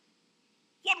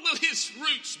 What will his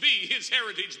roots be, his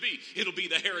heritage be? It'll be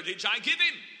the heritage I give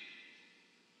him.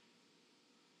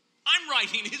 I'm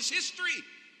writing his history.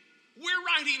 We're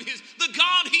writing the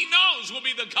God he knows will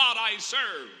be the God I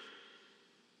serve.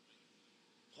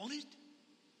 Won't it?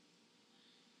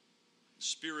 The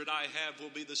spirit I have will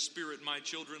be the spirit my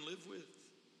children live with.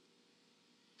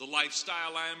 The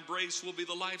lifestyle I embrace will be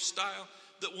the lifestyle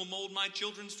that will mold my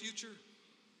children's future.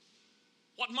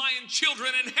 What my children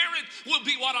inherit will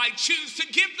be what I choose to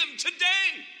give them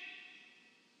today.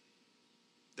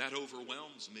 That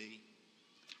overwhelms me.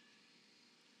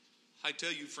 I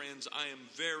tell you, friends, I am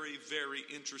very, very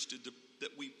interested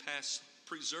that we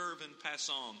preserve and pass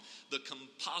on the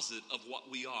composite of what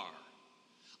we are.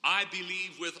 I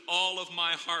believe with all of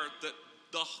my heart that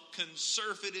the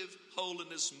conservative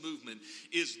holiness movement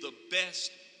is the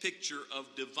best picture of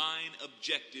divine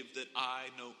objective that I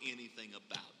know anything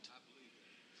about.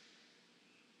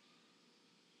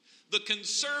 The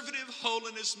conservative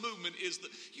holiness movement is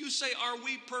you say, are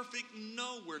we perfect?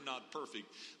 No, we're not perfect.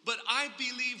 But I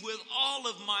believe with all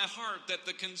of my heart that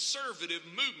the conservative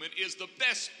movement is the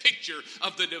best picture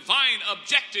of the divine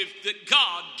objective that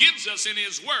God gives us in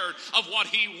His Word of what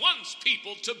He wants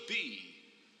people to be.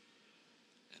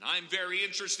 And I'm very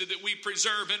interested that we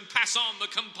preserve and pass on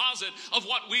the composite of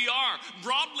what we are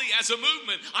broadly as a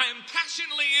movement. I am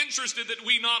passionately interested that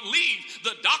we not leave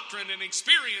the doctrine and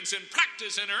experience and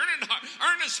practice and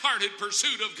earnest-hearted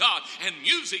pursuit of God and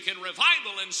music and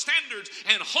revival and standards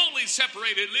and holy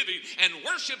separated living and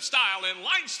worship style and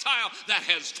lifestyle that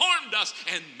has formed us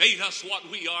and made us what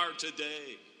we are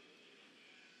today.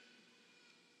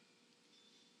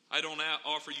 I don't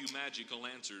offer you magical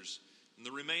answers. In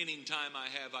the remaining time I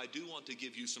have, I do want to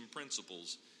give you some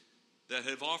principles that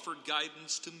have offered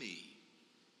guidance to me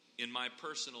in my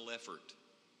personal effort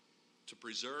to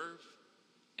preserve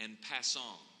and pass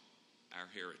on our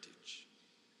heritage.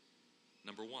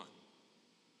 Number one,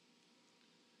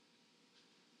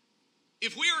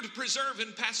 if we are to preserve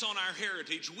and pass on our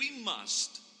heritage, we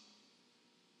must.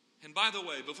 And by the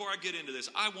way, before I get into this,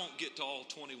 I won't get to all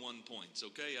 21 points,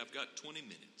 okay? I've got 20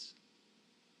 minutes.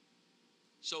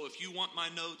 So if you want my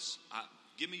notes,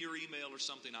 give me your email or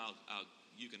something.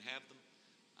 You can have them.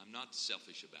 I'm not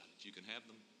selfish about it. You can have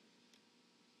them.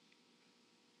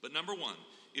 But number one,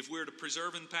 if we're to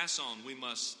preserve and pass on, we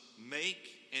must make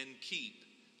and keep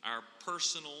our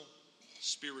personal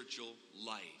spiritual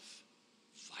life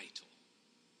vital.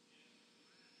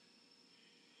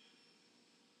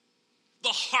 The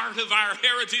heart of our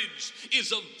heritage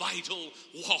is a vital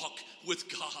walk with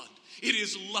God. It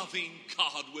is loving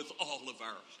God with all of our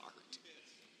heart.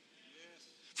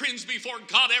 Friends, before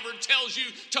God ever tells you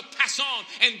to pass on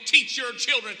and teach your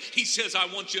children, He says, I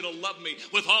want you to love me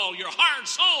with all your heart,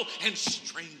 soul, and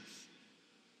strength.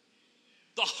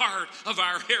 The heart of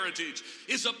our heritage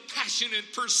is a passionate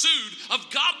pursuit of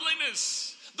godliness.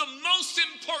 The most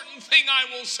important thing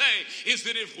I will say is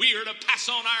that if we are to pass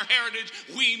on our heritage,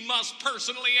 we must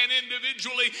personally and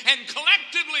individually and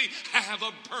collectively have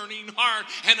a burning heart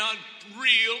and a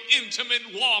real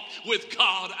intimate walk with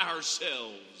God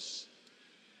ourselves.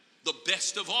 The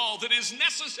best of all that is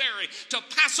necessary to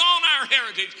pass on our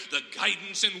heritage, the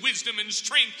guidance and wisdom and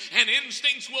strength and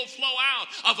instincts will flow out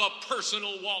of a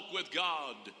personal walk with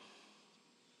God.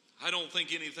 I don't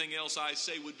think anything else I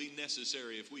say would be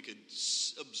necessary if we could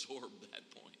absorb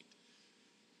that point.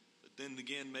 But then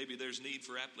again, maybe there's need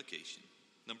for application.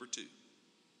 Number two,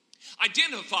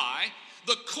 identify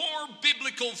the core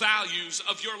biblical values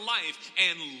of your life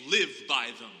and live by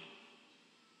them.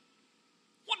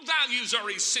 What values are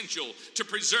essential to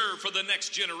preserve for the next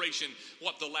generation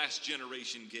what the last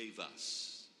generation gave us?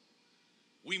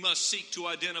 We must seek to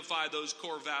identify those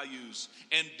core values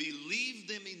and believe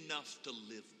them enough to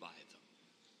live by them.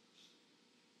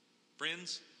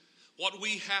 Friends, what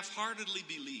we half-heartedly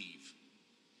believe,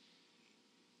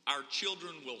 our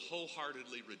children will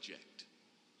wholeheartedly reject.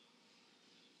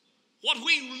 What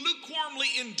we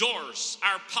lukewarmly endorse,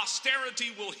 our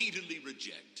posterity will heatedly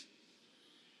reject.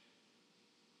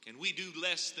 Can we do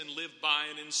less than live by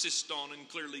and insist on and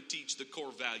clearly teach the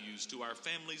core values to our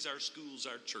families, our schools,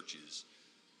 our churches?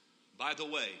 By the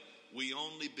way, we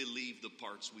only believe the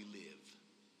parts we live.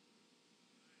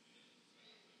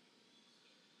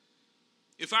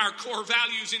 If our core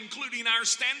values, including our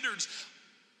standards,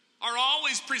 are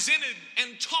always presented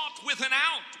and taught with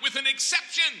an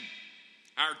exception,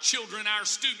 our children, our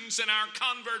students, and our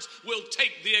converts will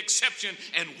take the exception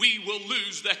and we will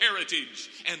lose the heritage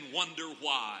and wonder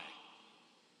why.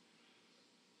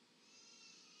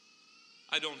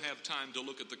 I don't have time to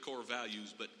look at the core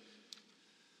values, but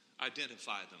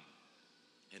identify them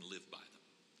and live by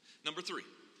them. Number three,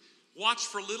 watch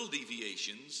for little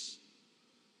deviations,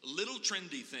 little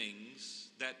trendy things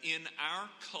that in our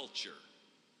culture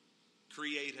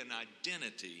create an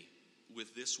identity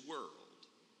with this world,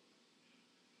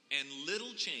 and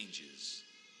little changes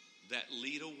that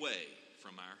lead away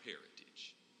from our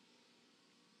heritage.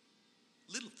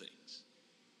 Little things.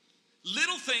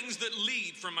 Little things that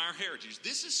lead from our heritage.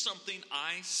 This is something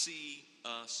I see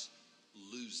us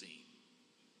losing.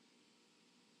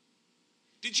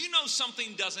 Did you know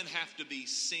something doesn't have to be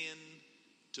sin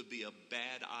to be a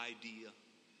bad idea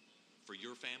for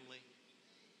your family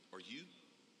or you?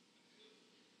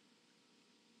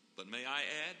 But may I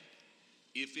add,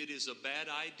 if it is a bad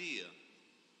idea,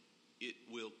 it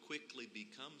will quickly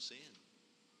become sin.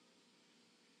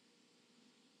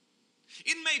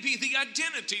 It may be the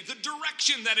identity, the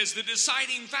direction that is the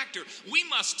deciding factor. We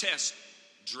must test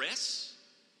dress,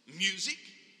 music,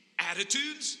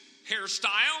 attitudes,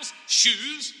 hairstyles,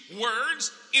 shoes,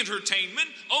 words, entertainment,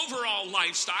 overall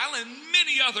lifestyle, and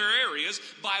many other areas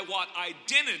by what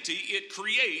identity it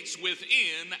creates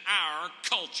within our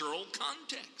cultural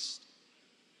context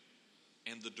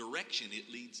and the direction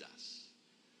it leads us.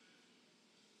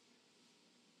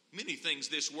 Many things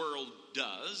this world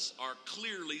does are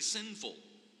clearly sinful.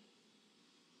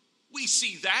 We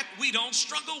see that. We don't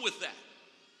struggle with that.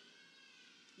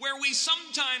 Where we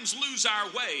sometimes lose our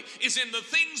way is in the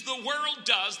things the world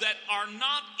does that are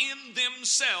not in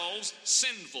themselves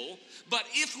sinful, but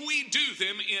if we do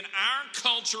them in our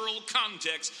cultural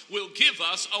context, will give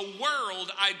us a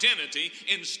world identity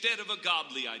instead of a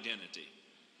godly identity.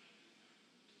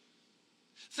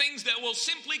 Things that will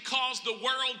simply cause the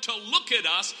world to look at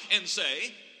us and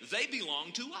say, they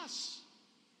belong to us.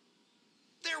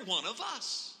 They're one of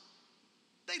us.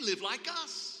 They live like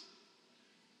us.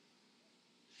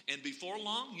 And before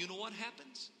long, you know what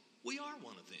happens? We are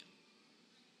one of them.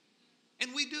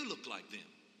 And we do look like them.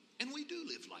 And we do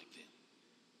live like them.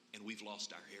 And we've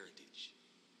lost our heritage.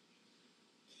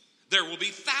 There will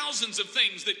be thousands of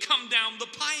things that come down the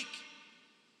pike.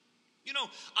 You know,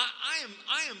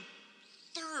 I am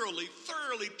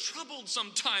thoroughly troubled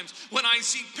sometimes when I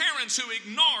see parents who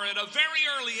ignore at a very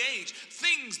early age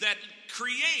things that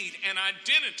create an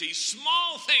identity,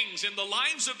 small things in the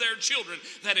lives of their children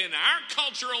that in our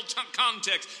cultural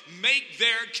context make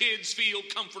their kids feel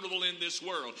comfortable in this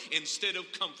world instead of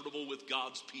comfortable with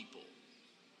God's people.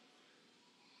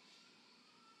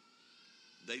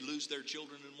 They lose their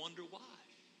children and wonder why.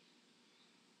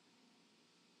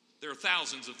 There are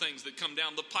thousands of things that come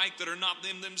down the pike that are not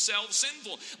in themselves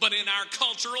sinful, but in our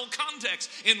cultural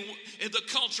context, in the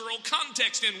cultural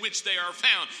context in which they are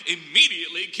found,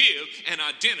 immediately give an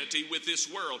identity with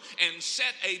this world and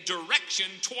set a direction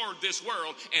toward this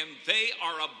world, and they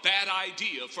are a bad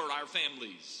idea for our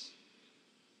families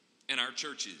and our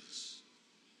churches.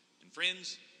 And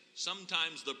friends,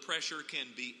 sometimes the pressure can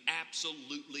be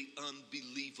absolutely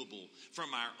unbelievable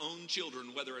from our own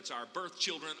children, whether it's our birth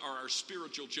children or our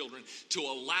spiritual children, to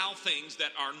allow things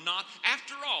that are not.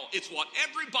 After all, it's what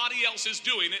everybody else is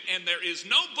doing it, and there is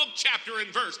no book, chapter, and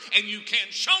verse, and you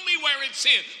can't show me where it's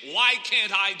in. Why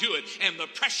can't I do it? And the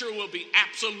pressure will be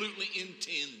absolutely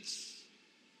intense.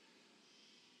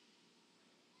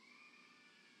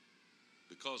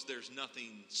 Because there's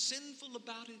nothing sinful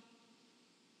about it.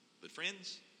 But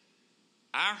friends,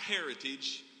 our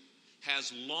heritage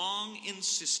has long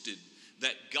insisted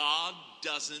that God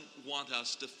doesn't want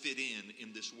us to fit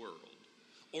in this world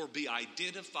or be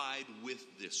identified with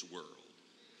this world.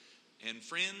 And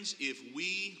friends, if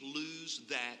we lose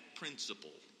that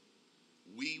principle,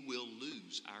 we will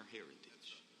lose our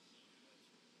heritage.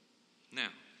 Now,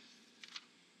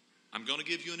 I'm going to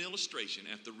give you an illustration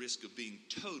at the risk of being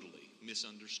totally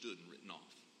misunderstood and written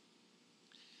off.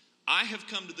 I have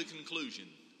come to the conclusion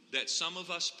that some of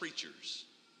us preachers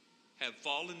have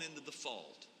fallen into the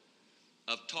fault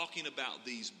of talking about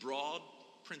these broad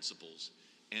principles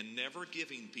and never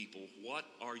giving people, what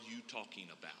are you talking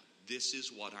about? This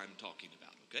is what I'm talking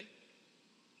about, okay?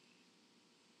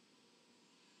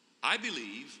 I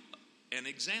believe an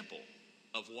example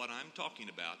of what I'm talking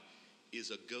about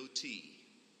is a goatee.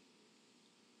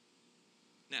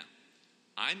 Now,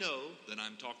 I know that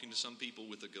I'm talking to some people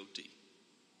with a goatee.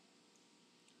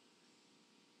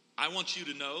 I want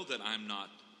you to know that I'm not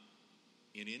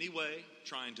in any way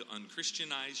trying to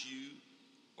unchristianize you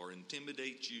or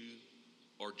intimidate you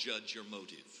or judge your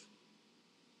motive.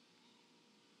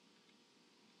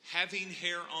 Having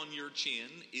hair on your chin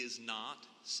is not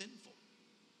sinful.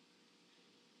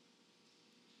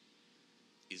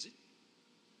 Is it?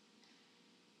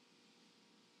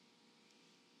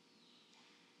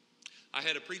 I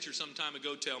had a preacher some time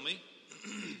ago tell me,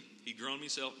 he'd grown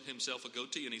himself a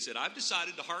goatee, and he said, I've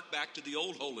decided to hark back to the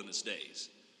old holiness days.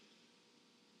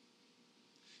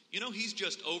 You know, he's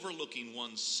just overlooking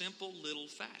one simple little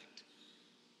fact.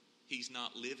 He's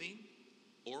not living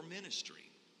or ministering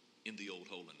in the old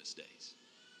holiness days.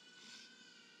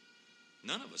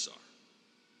 None of us are.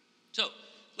 So,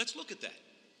 let's look at that.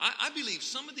 I believe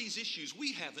some of these issues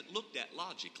we haven't looked at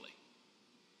logically.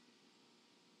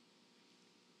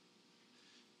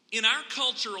 In our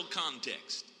cultural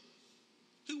context,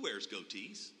 who wears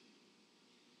goatees?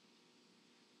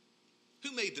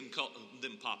 Who made them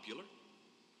popular?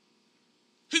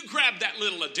 Who grabbed that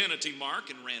little identity mark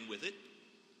and ran with it?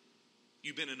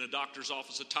 You've been in a doctor's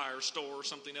office, a tire store, or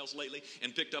something else lately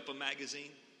and picked up a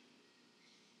magazine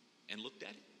and looked at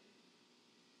it?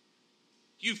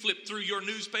 You flip through your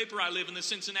newspaper. I live in the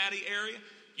Cincinnati area.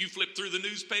 You flip through the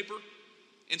newspaper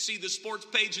and see the sports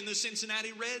page in the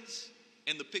Cincinnati Reds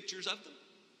and the pictures of them.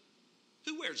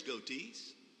 Who wears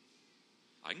goatees?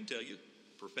 I can tell you,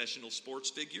 professional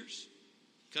sports figures,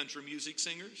 country music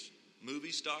singers,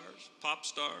 movie stars, pop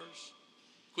stars,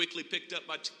 quickly picked up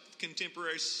by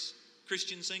contemporary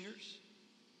Christian singers,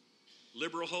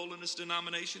 liberal holiness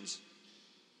denominations.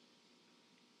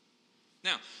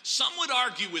 Now, some would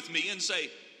argue with me and say,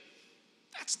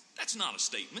 that's not a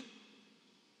statement.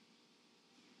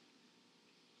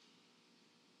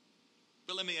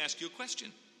 But let me ask you a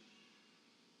question.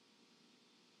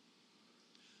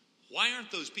 Why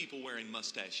aren't those people wearing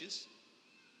mustaches?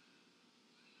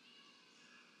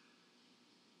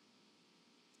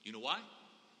 You know why?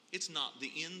 It's not the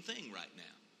in thing right now.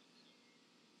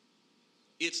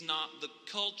 It's not the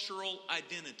cultural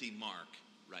identity mark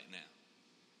right now.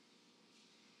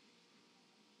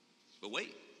 But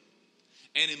wait,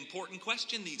 an important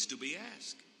question needs to be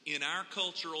asked in our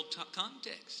cultural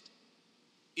context.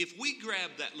 If we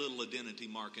grab that little identity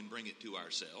mark and bring it to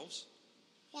ourselves,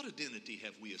 what identity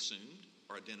have we assumed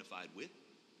or identified with?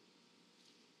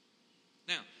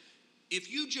 Now, if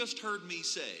you just heard me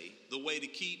say the way to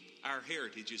keep our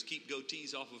heritage is keep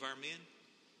goatees off of our men,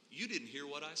 you didn't hear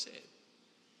what I said.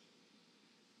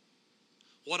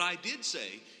 What I did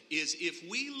say is if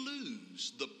we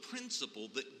lose the principle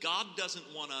that God doesn't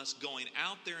want us going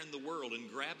out there in the world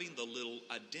and grabbing the little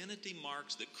identity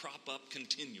marks that crop up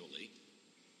continually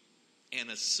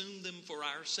and assume them for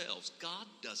ourselves, God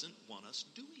doesn't want us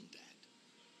doing that.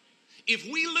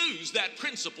 If we lose that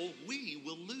principle, we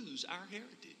will lose our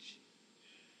heritage.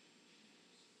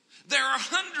 There are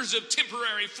hundreds of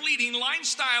temporary, fleeting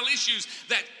lifestyle issues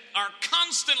that are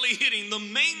constantly hitting the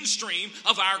mainstream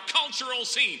of our cultural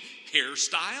scene.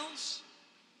 Hairstyles.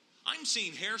 I'm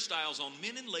seeing hairstyles on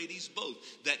men and ladies both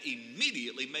that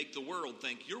immediately make the world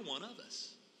think you're one of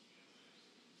us.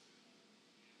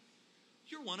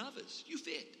 You're one of us. You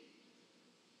fit.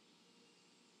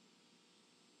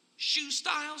 Shoe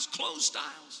styles, clothes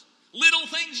styles, little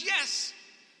things, yes.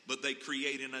 But they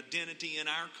create an identity in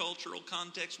our cultural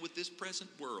context with this present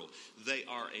world. They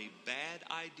are a bad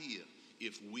idea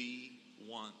if we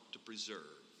want to preserve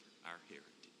our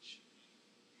heritage.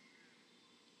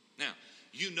 Now,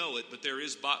 you know it, but there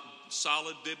is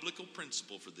solid biblical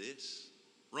principle for this.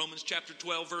 Romans chapter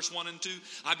 12, verse 1 and 2.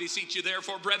 I beseech you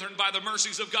therefore, brethren, by the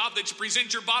mercies of God, that you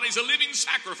present your bodies a living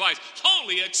sacrifice,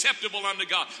 wholly acceptable unto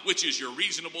God, which is your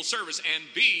reasonable service. And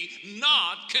be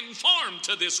not conformed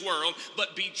to this world,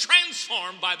 but be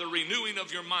transformed by the renewing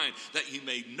of your mind, that you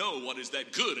may know what is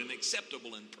that good and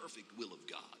acceptable and perfect will of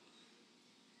God.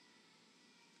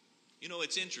 You know,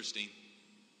 it's interesting.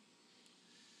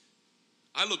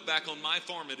 I look back on my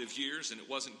formative years, and it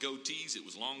wasn't goatees, it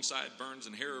was long sideburns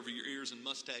and hair over your ears and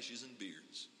mustaches and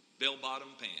beards, bell-bottom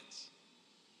pants,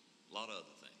 a lot of other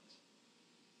things.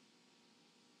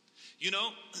 You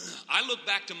know, I look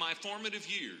back to my formative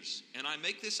years, and I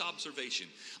make this observation.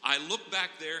 I look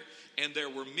back there, and there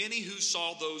were many who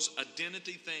saw those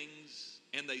identity things,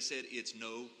 and they said, it's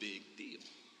no big deal.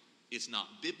 It's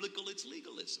not biblical, it's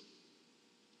legalism.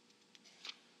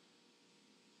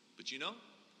 But you know,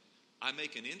 I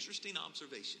make an interesting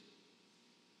observation.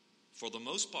 For the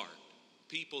most part,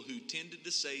 people who tended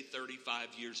to say 35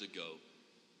 years ago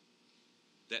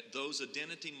that those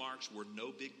identity marks were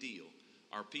no big deal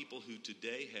are people who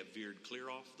today have veered clear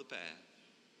off the path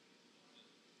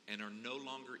and are no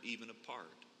longer even a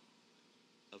part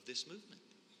of this movement.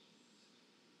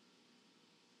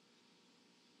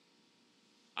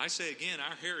 I say again,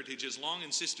 our heritage has long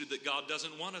insisted that God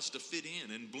doesn't want us to fit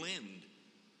in and blend.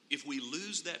 If we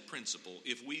lose that principle,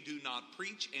 if we do not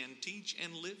preach and teach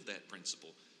and live that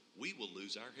principle, we will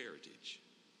lose our heritage.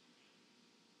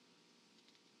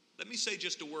 Let me say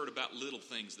just a word about little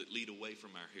things that lead away from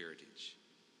our heritage.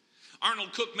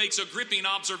 Arnold Cook makes a gripping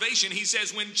observation. He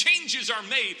says, when changes are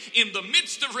made in the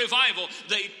midst of revival,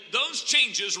 those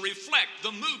changes reflect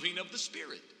the moving of the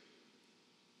Spirit.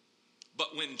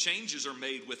 But when changes are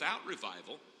made without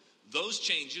revival, those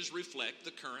changes reflect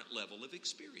the current level of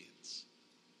experience.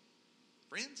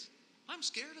 Friends, I'm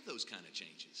scared of those kind of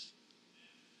changes.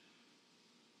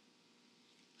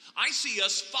 I see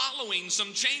us following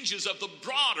some changes of the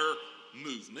broader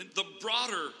movement that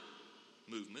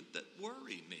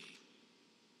worry me.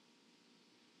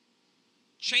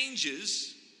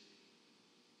 Changes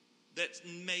that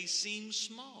may seem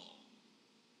small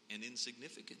and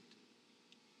insignificant.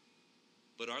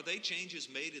 But are they changes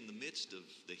made in the midst of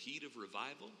the heat of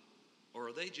revival? Or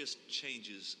are they just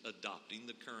changes adopting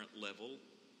the current level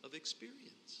of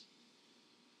experience?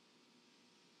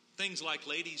 Things like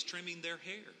ladies trimming their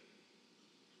hair.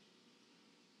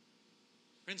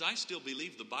 Friends, I still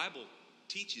believe the Bible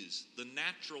teaches the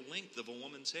natural length of a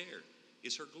woman's hair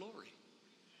is her glory.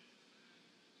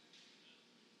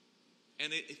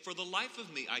 And for the life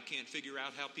of me, I can't figure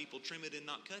out how people trim it and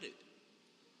not cut it.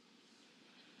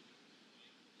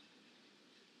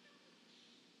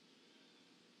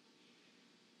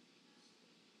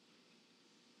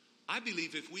 I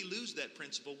believe if we lose that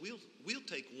principle, we'll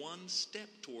take one step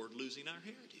toward losing our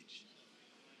heritage.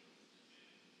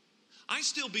 I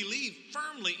still believe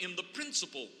firmly in the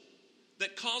principle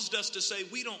that caused us to say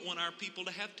we don't want our people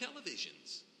to have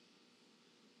televisions.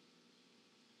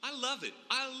 I love it.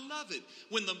 I love it.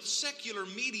 When the secular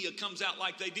media comes out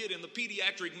like they did in the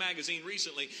pediatric magazine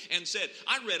recently and said,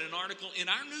 I read an article in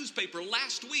our newspaper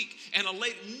last week and a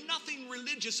lady, nothing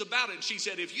religious about it. She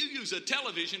said, if you use a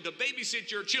television to babysit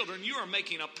your children, you are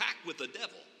making a pact with the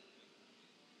devil.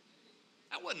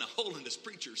 That wasn't a holiness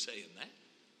preacher saying that.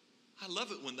 I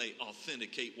love it when they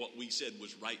authenticate what we said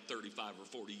was right 35 or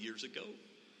 40 years ago.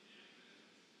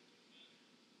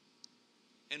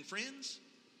 And friends,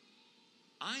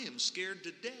 I am scared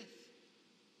to death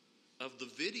of the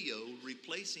video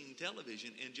replacing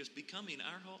television and just becoming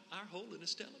our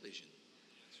holiness television.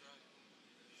 That's right.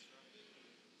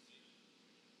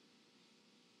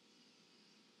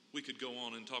 We could go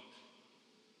on and talk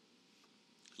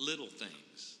little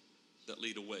things that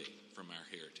lead away from our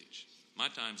heritage. My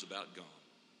time's about gone.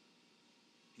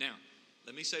 Now,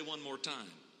 let me say one more time.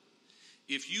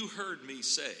 If you heard me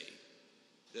say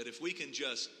that if we can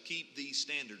just keep these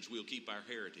standards, we'll keep our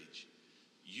heritage,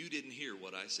 you didn't hear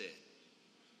what I said.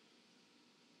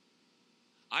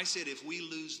 I said if we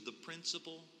lose the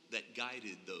principle that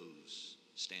guided those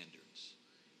standards,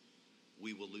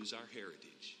 we will lose our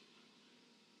heritage.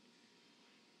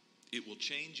 It will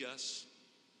change us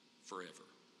forever.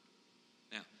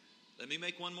 Now, let me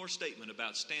make one more statement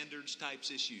about standards type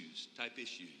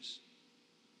issues.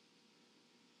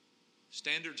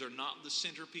 Standards are not the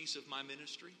centerpiece of my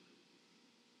ministry.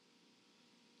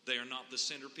 They are not the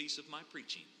centerpiece of my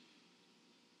preaching.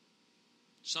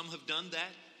 Some have done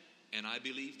that, and I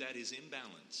believe that is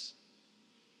imbalance.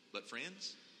 But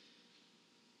friends,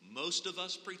 most of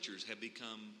us preachers have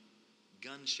become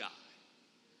gun shy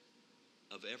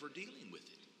of ever dealing with it.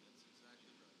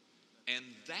 And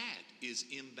that is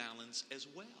imbalance as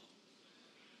well.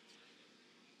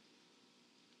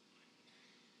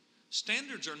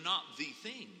 Standards are not the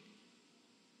thing,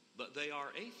 but they are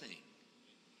a thing.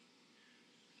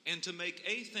 And to make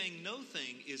a thing no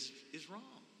thing is wrong.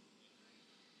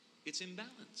 It's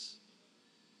imbalance.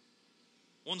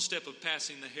 One step of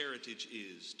passing the heritage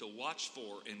is to watch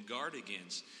for and guard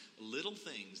against little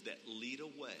things that lead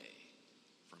away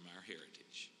from our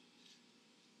heritage.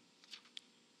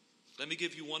 Let me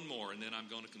give you one more and then I'm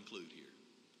going to conclude here.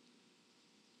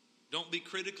 Don't be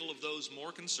critical of those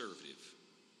more conservative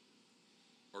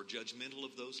or judgmental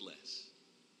of those less.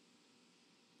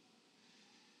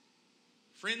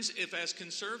 Friends, if as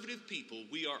conservative people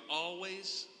we are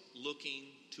always looking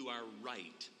to our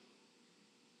right,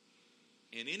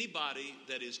 and anybody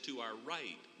that is to our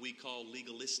right we call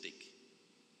legalistic.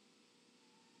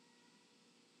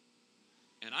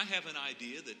 And I have an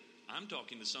idea that I'm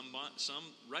talking to some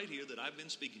right here that I've been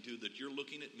speaking to that you're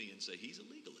looking at me and say, he's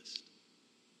a legalist.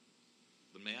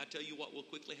 But may I tell you what will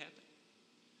quickly happen?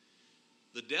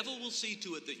 The devil will see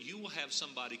to it that you will have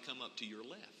somebody come up to your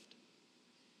left.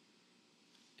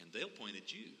 And they'll point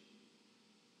at you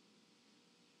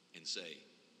and say,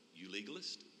 you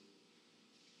legalist?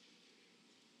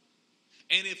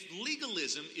 And if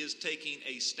legalism is taking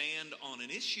a stand on an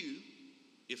issue,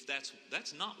 if that's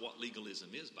not what legalism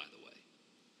is, by the way.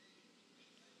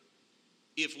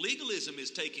 If legalism is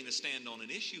taking a stand on an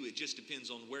issue, it just depends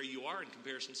on where you are in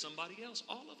comparison to somebody else.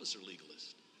 All of us are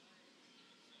legalists.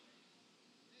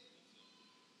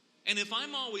 And if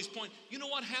I'm always pointing, you know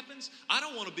what happens? I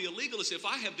don't want to be a legalist. If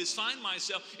I have defined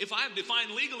myself, if I have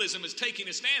defined legalism as taking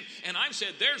a stand, and I've said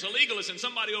there's a legalist, and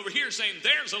somebody over here saying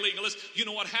there's a legalist, you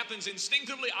know what happens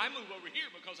instinctively? I move over here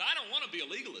because I don't want to be a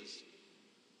legalist.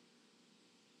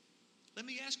 Let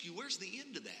me ask you, where's the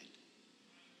end to that?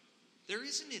 There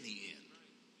isn't any end.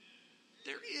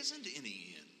 There isn't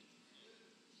any end.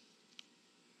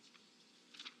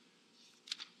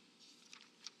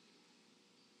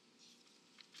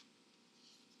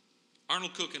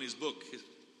 Arnold Cook in his book,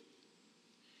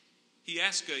 he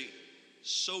asked a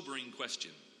sobering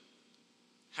question.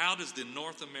 How does the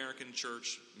North American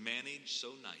church manage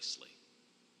so nicely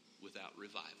without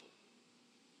revival?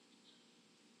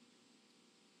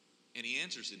 And he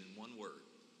answers it in one word: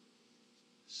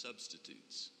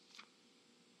 substitutes.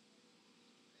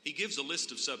 He gives a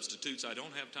list of substitutes. I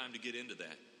don't have time to get into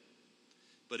that.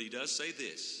 But he does say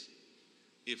this: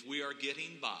 if we are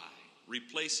getting by,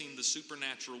 replacing the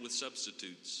supernatural with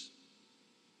substitutes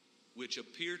which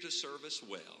appear to serve us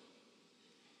well,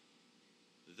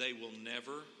 they will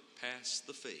never pass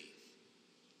the faith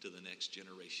to the next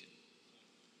generation.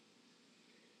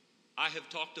 I have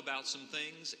talked about some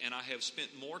things, and I have spent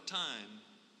more time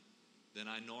than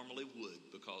I normally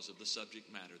would because of the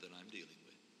subject matter that I'm dealing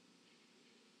with.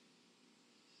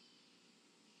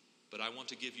 But I want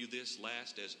to give you this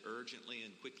last as urgently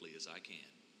and quickly as I can.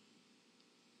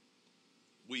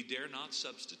 We dare not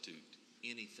substitute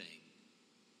anything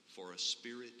for a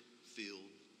spirit-filled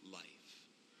life.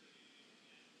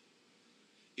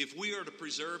 If we are to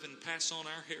preserve and pass on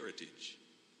our heritage,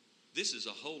 this is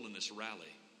a holiness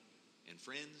rally. And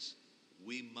friends,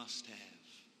 we must have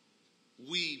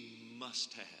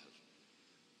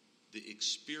the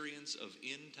experience of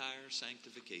entire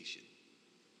sanctification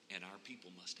And our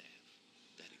people must have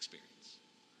that experience.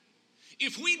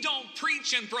 If we don't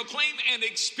preach and proclaim and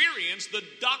experience the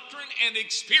doctrine and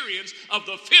experience of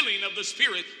the filling of the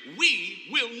Spirit, we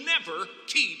will never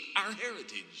keep our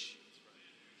heritage.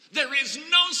 There is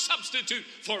no substitute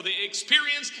for the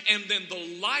experience and then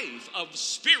the life of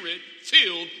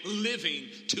Spirit-filled living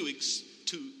to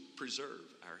preserve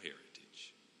our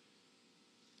heritage.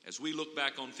 As we look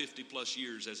back on 50 plus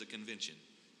years as a convention,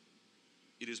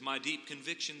 it is my deep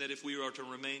conviction that if we are to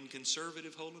remain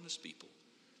conservative holiness people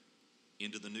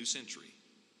into the new century,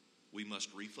 we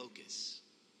must refocus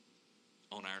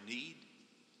on our need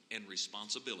and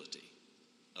responsibility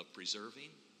of preserving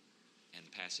and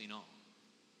passing on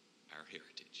our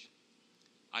heritage.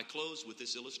 I close with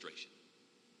this illustration.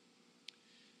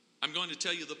 I'm going to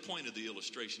tell you the point of the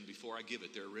illustration before I give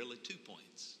it. There are really 2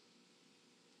 points.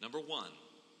 Number 1,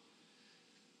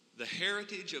 the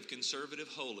heritage of conservative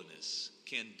holiness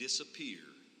can disappear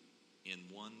in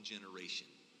one generation.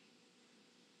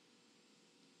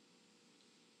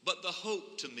 But the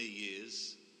hope to me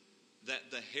is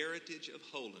that the heritage of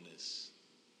holiness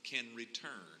can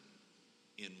return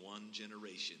in one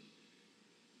generation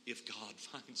if God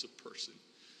finds a person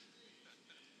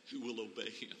who will obey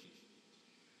him.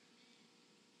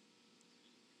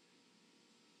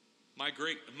 My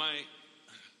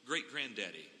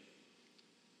great-granddaddy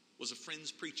was a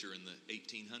Friends preacher in the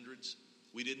 1800s.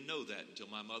 We didn't know that until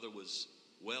my mother was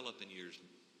well up in years,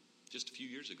 just a few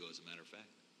years ago, as a matter of fact.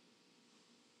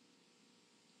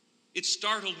 It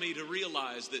startled me to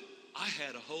realize that I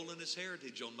had a holiness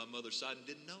heritage on my mother's side and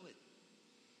didn't know it.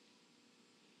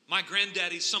 My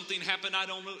granddaddy, something happened. I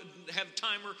don't have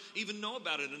time or even know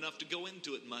about it enough to go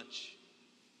into it much.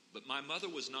 But my mother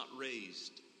was not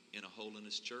raised in a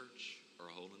holiness church or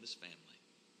a holiness family.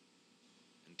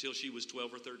 Until she was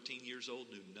 12 or 13 years old,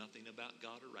 knew nothing about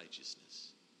God or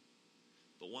righteousness.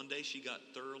 But one day she got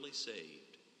thoroughly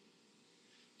saved.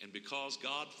 And because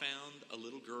God found a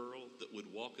little girl that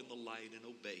would walk in the light and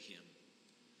obey him,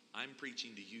 I'm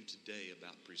preaching to you today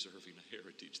about preserving a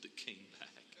heritage that came back.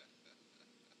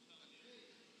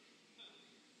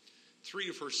 3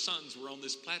 of her sons were on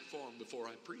this platform before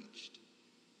I preached.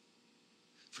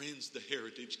 Friends, the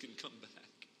heritage can come back.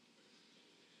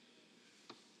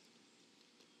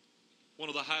 One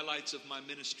of the highlights of my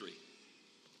ministry,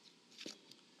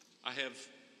 I have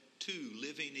 2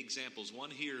 living examples,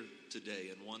 one here today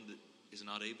and one that is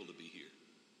not able to be here.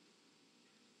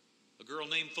 A girl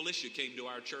named Felicia came to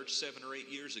our church 7 or 8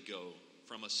 years ago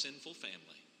from a sinful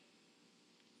family.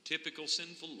 Typical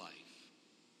sinful life.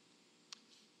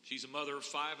 She's a mother of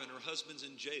 5 and her husband's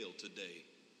in jail today.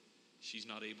 She's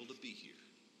not able to be here.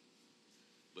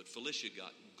 But Felicia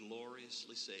got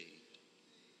gloriously saved.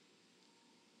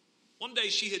 One day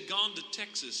she had gone to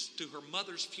Texas to her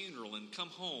mother's funeral and come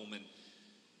home, and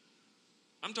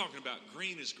I'm talking about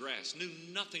green as grass, knew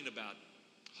nothing about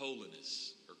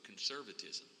holiness or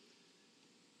conservatism.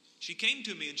 She came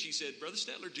to me and she said, "Brother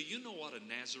Stetler, do you know what a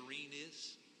Nazarene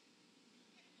is?"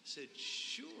 I said,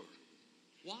 "Sure.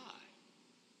 Why?"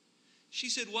 She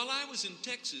said, "While I was in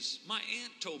Texas, my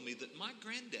aunt told me that my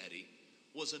granddaddy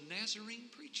was a Nazarene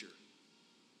preacher."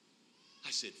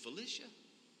 I said, "Felicia,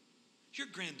 your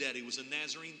granddaddy was a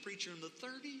Nazarene preacher in the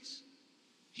 30s.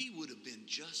 He would have been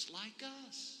just like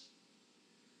us."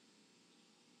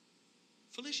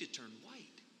 Felicia turned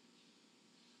white.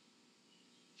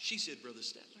 She said, "Brother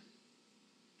Stetler,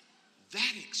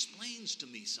 that explains to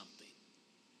me something.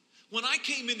 When I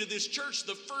came into this church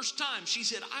the first time," she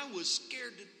said, "I was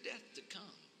scared to death to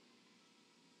come."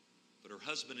 But her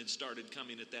husband had started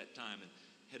coming at that time and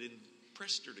had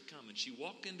impressed her to come. And she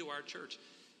walked into our church.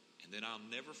 And then I'll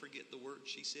never forget the word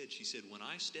she said. She said, "When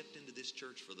I stepped into this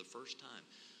church for the first time,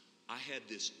 I had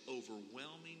this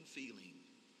overwhelming feeling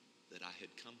that I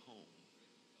had come home."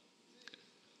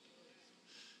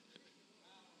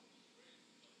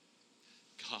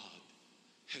 God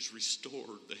has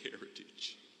restored the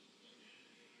heritage.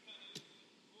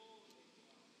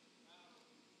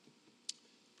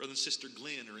 Brother and Sister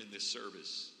Glenn are in this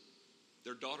service.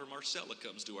 Their daughter Marcella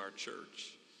comes to our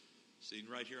church. Sitting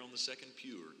right here on the second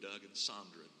pew are Doug and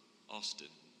Sandra,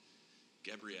 Austin,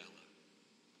 Gabriella.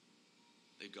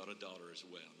 They've got a daughter as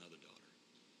well, another daughter.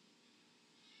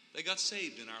 They got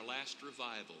saved in our last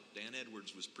revival. Dan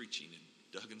Edwards was preaching and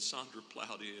Doug and Sandra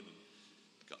plowed in and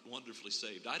got wonderfully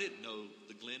saved. I didn't know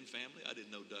the Glenn family. I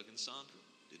didn't know Doug and Sandra.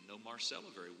 Didn't know Marcella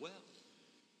very well.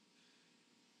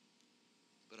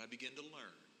 But I began to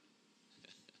learn.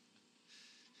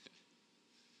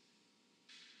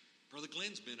 Brother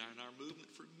Glenn's been in our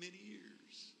movement for many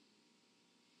years.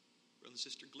 Brother and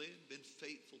Sister Glenn, been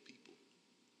faithful people.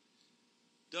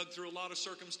 Doug, through a lot of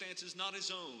circumstances not his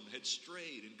own, had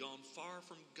strayed and gone far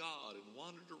from God and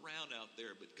wandered around out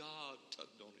there, but God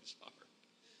tugged on his heart.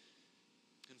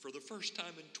 And for the first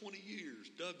time in 20 years,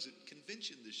 Doug's at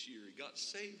convention this year. He got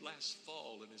saved last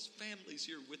fall, and his family's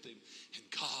here with him, and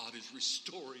God is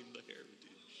restoring the heritage.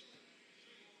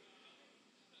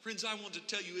 Friends, I want to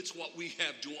tell you it's what we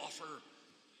have to offer.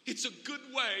 It's a good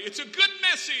way. It's a good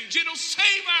message. It'll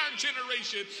save our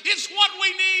generation. It's what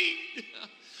we need.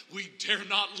 We dare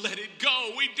not let it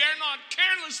go. We dare not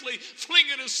carelessly fling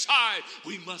it aside.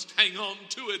 We must hang on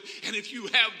to it. And if you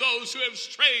have those who have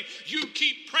strayed, you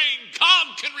keep praying.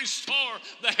 God can restore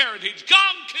the heritage.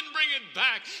 God can bring it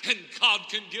back. And God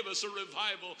can give us a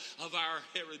revival of our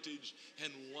heritage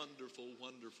and wonderful,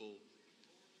 wonderful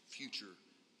future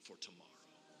for tomorrow.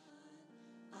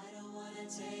 I don't want to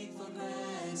take for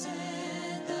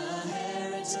granted the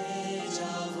heritage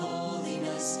of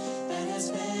holiness that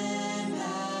has been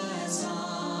passed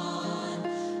on.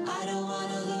 I don't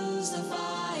want to lose the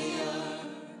fire.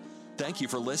 Thank you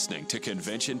for listening to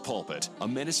Convention Pulpit, a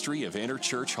ministry of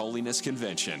Interchurch Holiness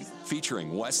Convention,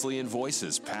 featuring Wesleyan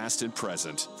voices past and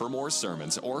present. For more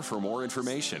sermons or for more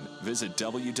information, visit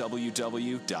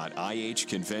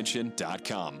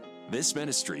www.ihconvention.com. This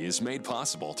ministry is made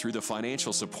possible through the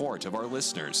financial support of our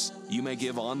listeners. You may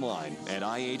give online at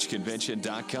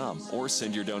ihconvention.com or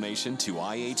send your donation to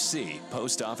IHC,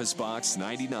 Post Office Box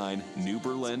 99, New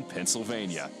Berlin,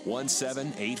 Pennsylvania,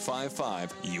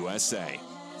 17855, USA.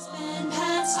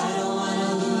 I don't want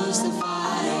to lose the fire.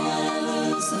 I don't want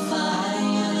to lose the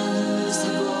fire.